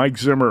Fangio and Mike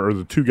Zimmer are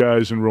the two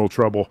guys in real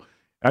trouble.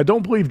 I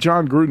don't believe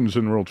John Gruden's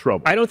in real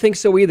trouble. I don't think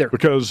so either.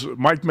 Because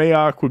Mike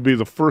Mayock would be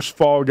the first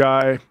fall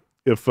guy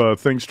if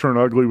things turn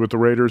ugly with the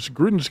Raiders.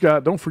 Gruden's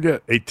got, don't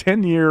forget, a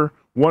 10-year,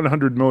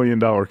 $100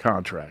 million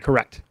contract.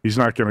 Correct. He's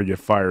not going to get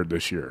fired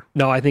this year.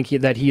 No, I think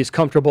that he is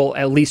comfortable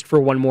at least for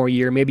one more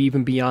year, maybe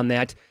even beyond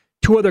that.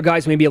 Two other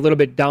guys maybe a little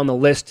bit down the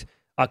list.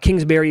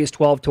 Kingsbury is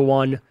 12-1.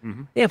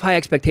 Mm-hmm. They have high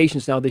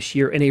expectations now this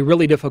year in a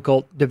really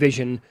difficult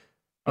division.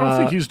 I don't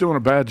think he's doing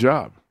a bad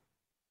job.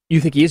 You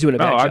think he is doing a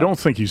bad job? No, I don't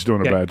think he's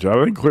doing a bad job.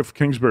 I think Cliff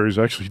Kingsbury is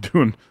actually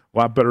doing a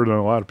lot better than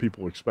a lot of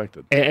people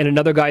expected. And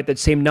another guy at that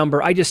same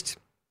number,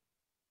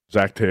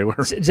 Zach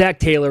Taylor. Zach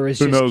Taylor is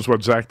Who knows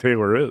what Zach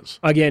Taylor is?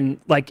 Again,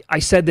 like I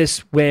said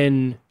this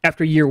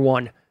after year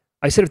one,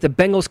 I said if the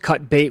Bengals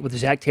cut bait with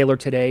Zach Taylor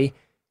today,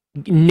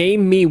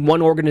 name me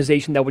one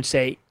organization that would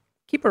say,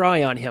 keep our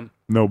eye on him.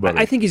 Nobody.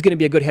 I think he's going to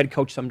be a good head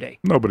coach someday.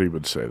 Nobody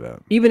would say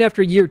that. Even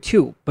after year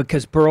 2,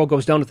 because Burrow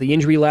goes down with the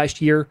injury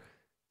last year,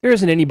 there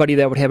isn't anybody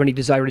that would have any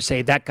desire to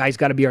say, that guy's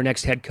got to be our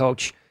next head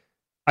coach.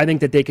 I think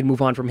that they can move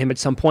on from him at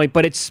some point,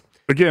 but it's...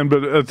 Again,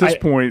 but at this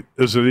point,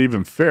 is it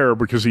even fair?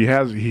 Because he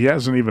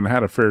hasn't even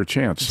had a fair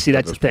chance. See,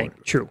 that's the thing.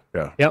 Point. True.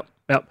 Yeah.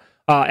 Yep.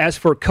 As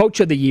for Coach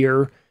of the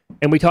Year,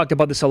 and we talked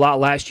about this a lot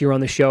last year on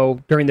the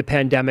show during the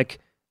pandemic.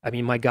 I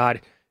mean, my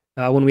God,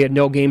 when we had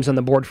no games on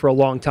the board for a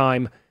long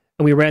time,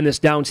 and we ran this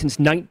down since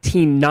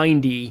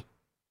 1990,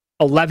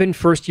 11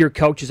 first-year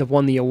coaches have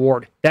won the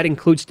award. That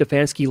includes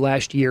Stefanski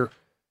last year.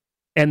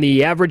 And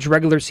the average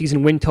regular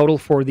season win total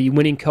for the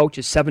winning coach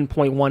is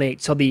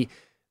 7.18. So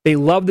they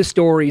love the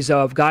stories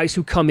of guys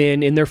who come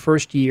in their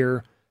first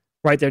year,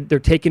 right? They're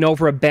taking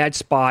over a bad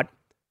spot,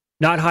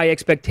 not high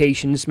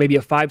expectations, maybe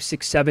a 5,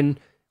 6, 7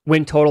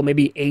 win total,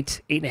 maybe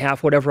 8,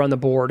 8.5, whatever on the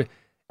board.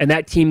 And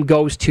that team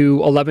goes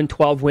to 11,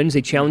 12 wins.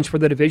 They challenge for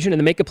the division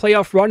and they make a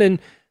playoff run. And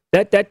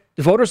that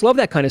the voters love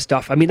that kind of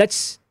stuff. I mean,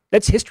 that's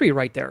history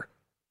right there.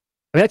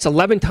 I mean, that's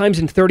 11 times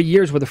in 30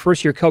 years where the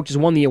first-year coach has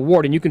won the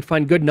award, and you can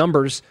find good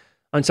numbers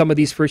on some of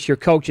these first-year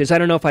coaches. I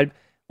don't know if I'd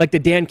like the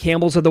Dan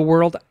Campbells of the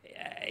world.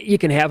 You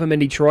can have him in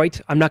Detroit.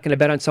 I'm not going to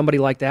bet on somebody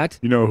like that.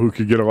 You know who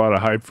could get a lot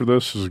of hype for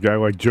this is a guy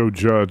like Joe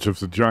Judge if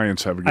the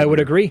Giants have a good I would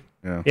year. agree.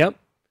 Yeah. Yep.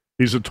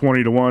 He's at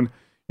 20-1.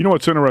 You know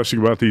what's interesting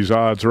about these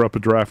odds? They're up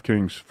at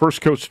DraftKings.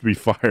 First coach to be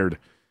fired.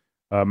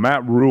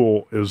 Matt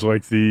Rule is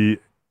like the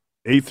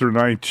 8th or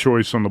 9th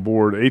choice on the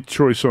board. 8th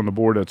choice on the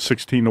board at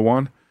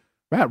 16-1.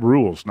 Matt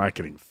Rule's not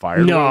getting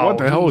fired. No. What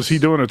the hell is he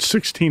doing at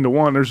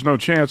 16-1? There's no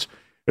chance.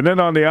 And then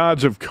on the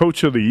odds of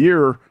Coach of the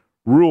Year,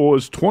 Rule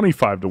is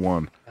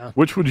 25-1. Yeah.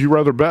 Which would you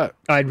rather bet?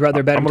 I'd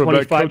rather bet I'm him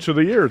 25. Bet Coach of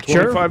the Year,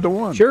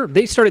 25-1. Sure.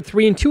 They started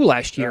 3-2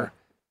 last year.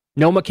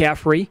 No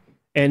McCaffrey,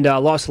 and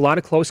lost a lot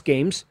of close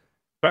games.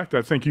 In fact,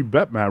 I think you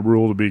bet Matt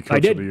Rule to be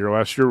Coach of the Year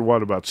last year.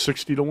 What, about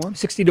 60-1?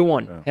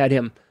 60-1 had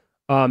him.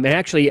 And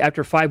actually,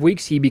 after 5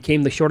 weeks, he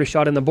became the shortest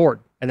shot on the board.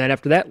 And then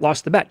after that,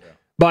 lost the bet. Yeah.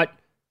 But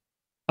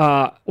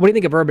what do you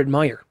think of Urban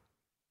Meyer?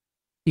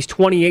 He's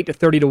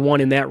 28-30-1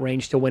 in that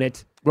range to win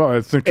it. Well,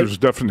 I think there's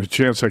definitely a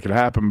chance that could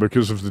happen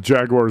because if the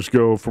Jaguars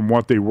go from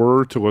what they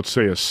were to, let's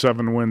say, a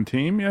 7-win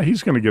team, yeah,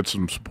 he's going to get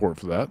some support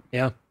for that.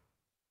 Yeah.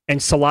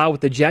 And Salah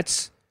with the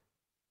Jets,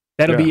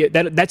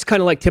 that's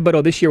kind of like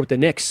Thibodeau this year with the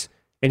Knicks,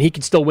 and he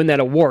can still win that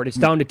award. It's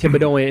down to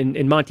Thibodeau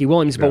and Monty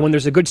Williams, but when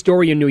there's a good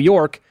story in New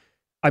York,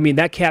 I mean,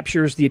 that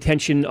captures the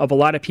attention of a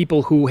lot of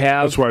people who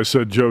have... That's why I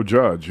said Joe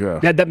Judge, yeah.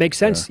 That makes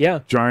sense, yeah.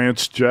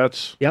 Giants,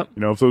 Jets. Yep.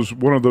 You know, if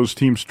one of those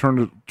teams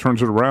turns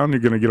it around, you're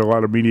going to get a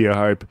lot of media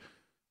hype.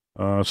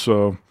 I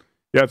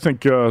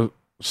think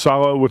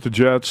Salah with the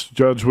Jets,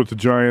 Judge with the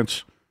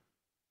Giants.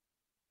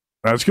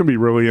 That's going to be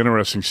really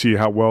interesting to see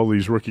how well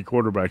these rookie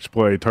quarterbacks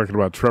play. Talking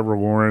about Trevor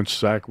Lawrence,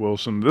 Zach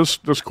Wilson. This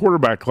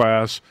quarterback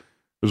class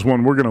is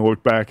one we're going to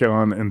look back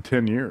on in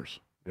 10 years.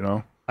 You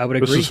know, I would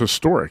agree. This is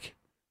historic.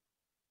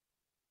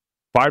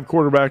 5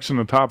 quarterbacks in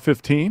the top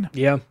 15.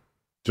 Yeah.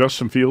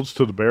 Justin Fields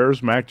to the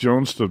Bears, Mac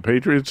Jones to the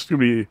Patriots. It's going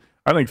to be,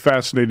 I think,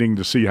 fascinating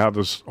to see how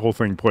this whole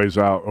thing plays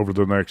out over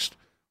the next,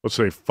 let's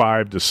say,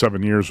 5 to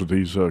 7 years with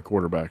these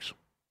quarterbacks.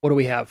 What do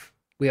we have?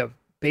 We have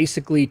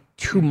basically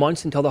 2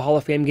 months until the Hall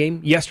of Fame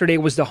game. Yesterday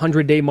was the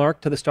 100-day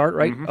mark to the start,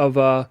 right, of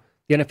the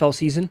NFL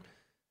season.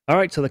 All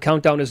right, so the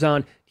countdown is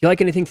on. Do you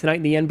like anything tonight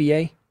in the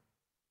NBA?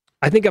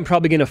 I think I'm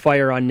probably going to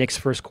fire on Knicks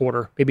first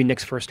quarter, maybe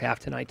Knicks first half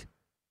tonight.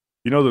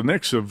 You know, the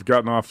Knicks have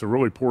gotten off to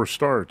really poor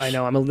starts. I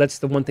know. That's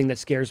the one thing that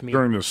scares me.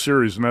 During this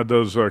series, and that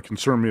does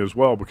concern me as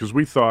well, because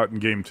we thought in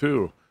Game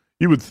 2,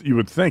 you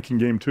would think in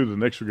Game 2 the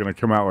Knicks were going to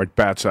come out like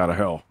bats out of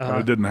hell.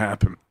 And it didn't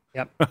happen.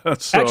 Yep.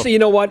 Actually, you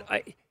know what?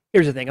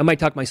 Here's the thing. I might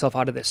talk myself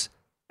out of this.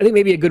 I think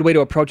maybe a good way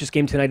to approach this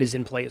game tonight is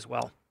in play as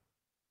well.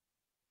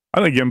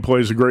 I think in play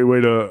is a great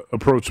way to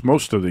approach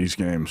most of these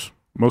games,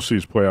 most of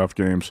these playoff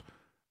games.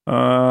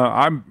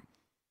 By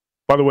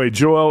the way,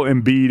 Joel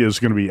Embiid is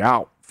going to be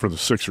out for the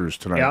Sixers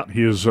tonight. Yeah.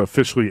 He is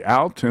officially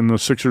out, and the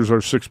Sixers are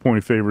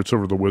 6-point favorites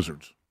over the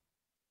Wizards.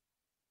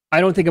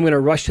 I don't think I'm going to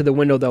rush to the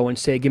window, though, and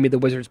say, give me the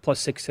Wizards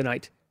 +6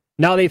 tonight.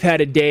 Now they've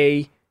had a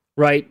day,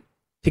 right,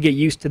 to get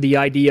used to the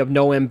idea of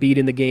no Embiid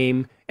in the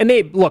game. And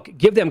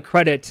give them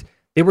credit.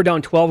 They were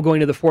down 12 going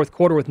to the fourth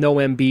quarter with no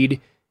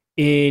Embiid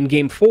in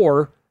Game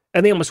 4,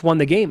 and they almost won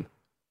the game.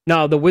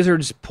 Now, the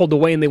Wizards pulled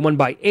away, and they won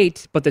by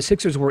 8, but the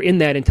Sixers were in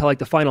that until,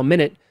 the final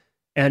minute,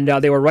 and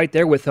they were right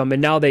there with them.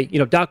 And now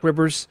Doc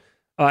Rivers,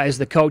 as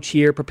the coach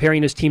here,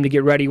 preparing his team to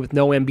get ready with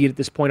no Embiid at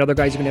this point. Other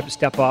guys are going to have to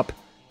step up.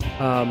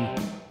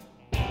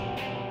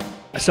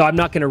 So I'm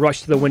not going to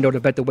rush to the window to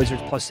bet the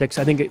Wizards +6.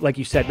 I think, like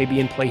you said, maybe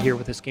in play here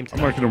with this game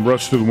tonight. I'm not going to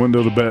rush to the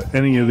window to bet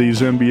any of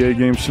these NBA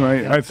games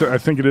tonight. Yeah. I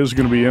think it is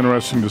going to be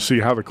interesting to see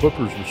how the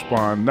Clippers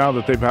respond now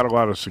that they've had a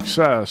lot of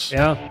success.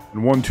 Yeah.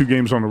 And won 2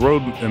 games on the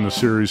road in the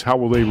series. How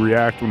will they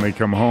react when they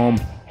come home?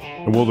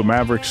 And will the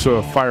Mavericks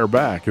fire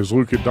back? Is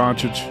Luka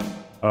Doncic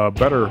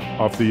better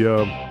off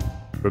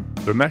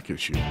the neck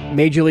issue?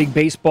 Major League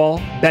Baseball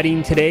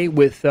betting today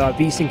with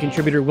VSiN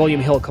contributor William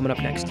Hill coming up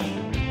next.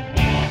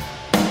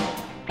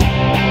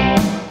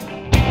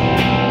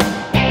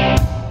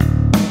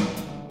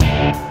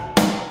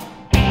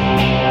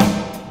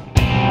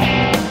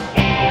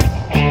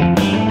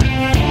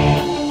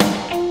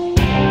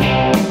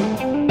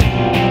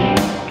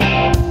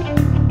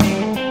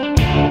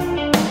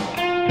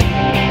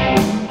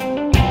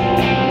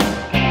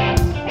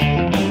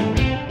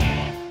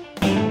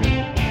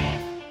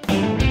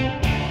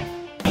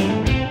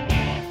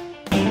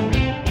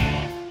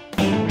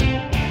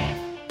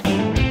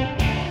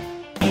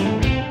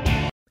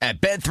 At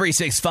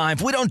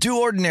Bet365, we don't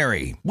do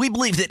ordinary. We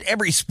believe that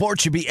every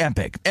sport should be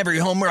epic. Every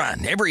home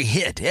run, every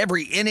hit,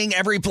 every inning,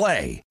 every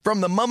play.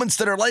 From the moments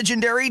that are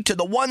legendary to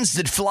the ones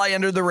that fly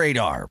under the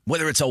radar.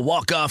 Whether it's a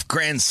walk-off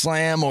grand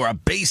slam or a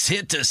base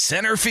hit to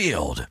center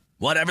field.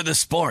 Whatever the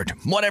sport,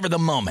 whatever the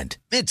moment.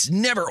 It's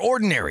never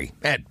ordinary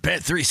at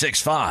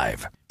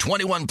Bet365.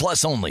 21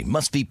 plus only.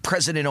 Must be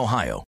present in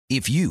Ohio.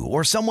 If you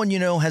or someone you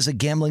know has a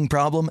gambling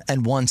problem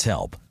and wants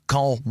help,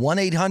 call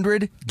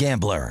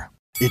 1-800-GAMBLER.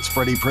 It's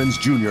Freddie Prinze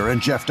Jr. and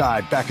Jeff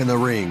Dye back in the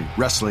ring.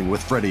 Wrestling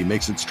with Freddie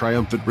makes its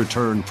triumphant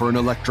return for an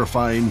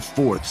electrifying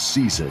 4th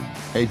season.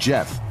 Hey,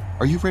 Jeff,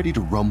 are you ready to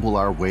rumble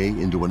our way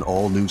into an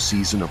all-new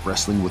season of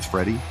Wrestling with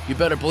Freddie? You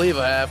better believe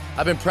I have.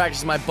 I've been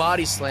practicing my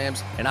body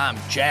slams, and I'm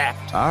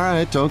jacked. All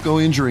right, don't go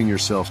injuring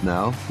yourself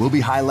now. We'll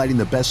be highlighting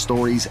the best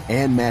stories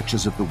and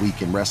matches of the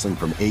week in wrestling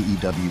from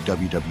AEW,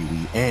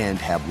 WWE, and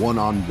have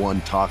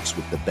one-on-one talks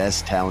with the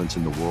best talents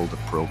in the world of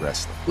pro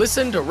wrestling.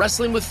 Listen to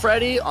Wrestling with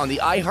Freddie on the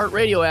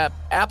iHeartRadio app,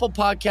 Apple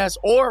Podcasts,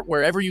 or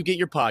wherever you get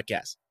your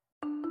podcasts.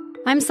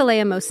 I'm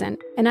Saleha Mohsen,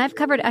 and I've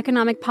covered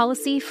economic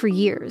policy for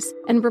years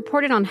and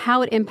reported on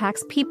how it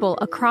impacts people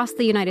across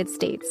the United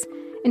States.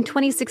 In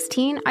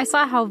 2016, I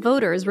saw how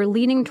voters were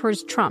leaning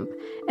towards Trump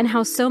and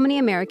how so many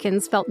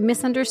Americans felt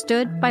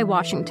misunderstood by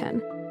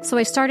Washington. So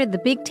I started The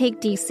Big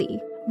Take DC.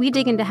 We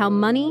dig into how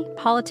money,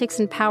 politics,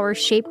 and power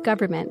shape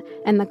government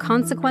and the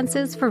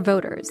consequences for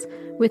voters.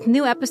 With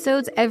new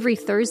episodes every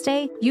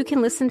Thursday, you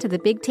can listen to The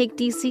Big Take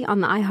DC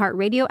on the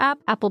iHeartRadio app,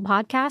 Apple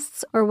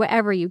Podcasts, or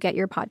wherever you get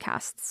your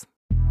podcasts.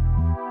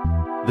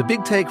 The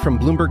Big Take from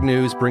Bloomberg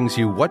News brings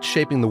you what's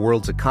shaping the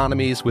world's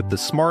economies with the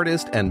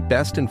smartest and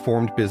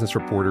best-informed business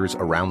reporters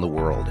around the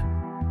world.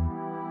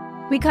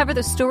 We cover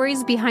the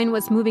stories behind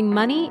what's moving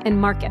money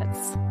and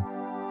markets.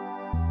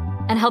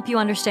 And help you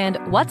understand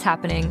what's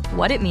happening,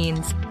 what it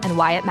means, and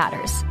why it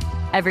matters.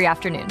 Every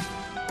afternoon.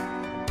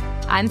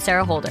 I'm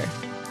Sarah Holder.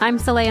 I'm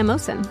Saleha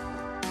Mohsin.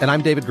 And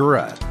I'm David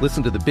Gura.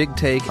 Listen to The Big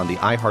Take on the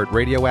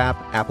iHeartRadio app,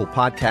 Apple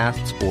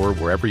Podcasts, or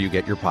wherever you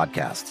get your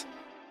podcasts.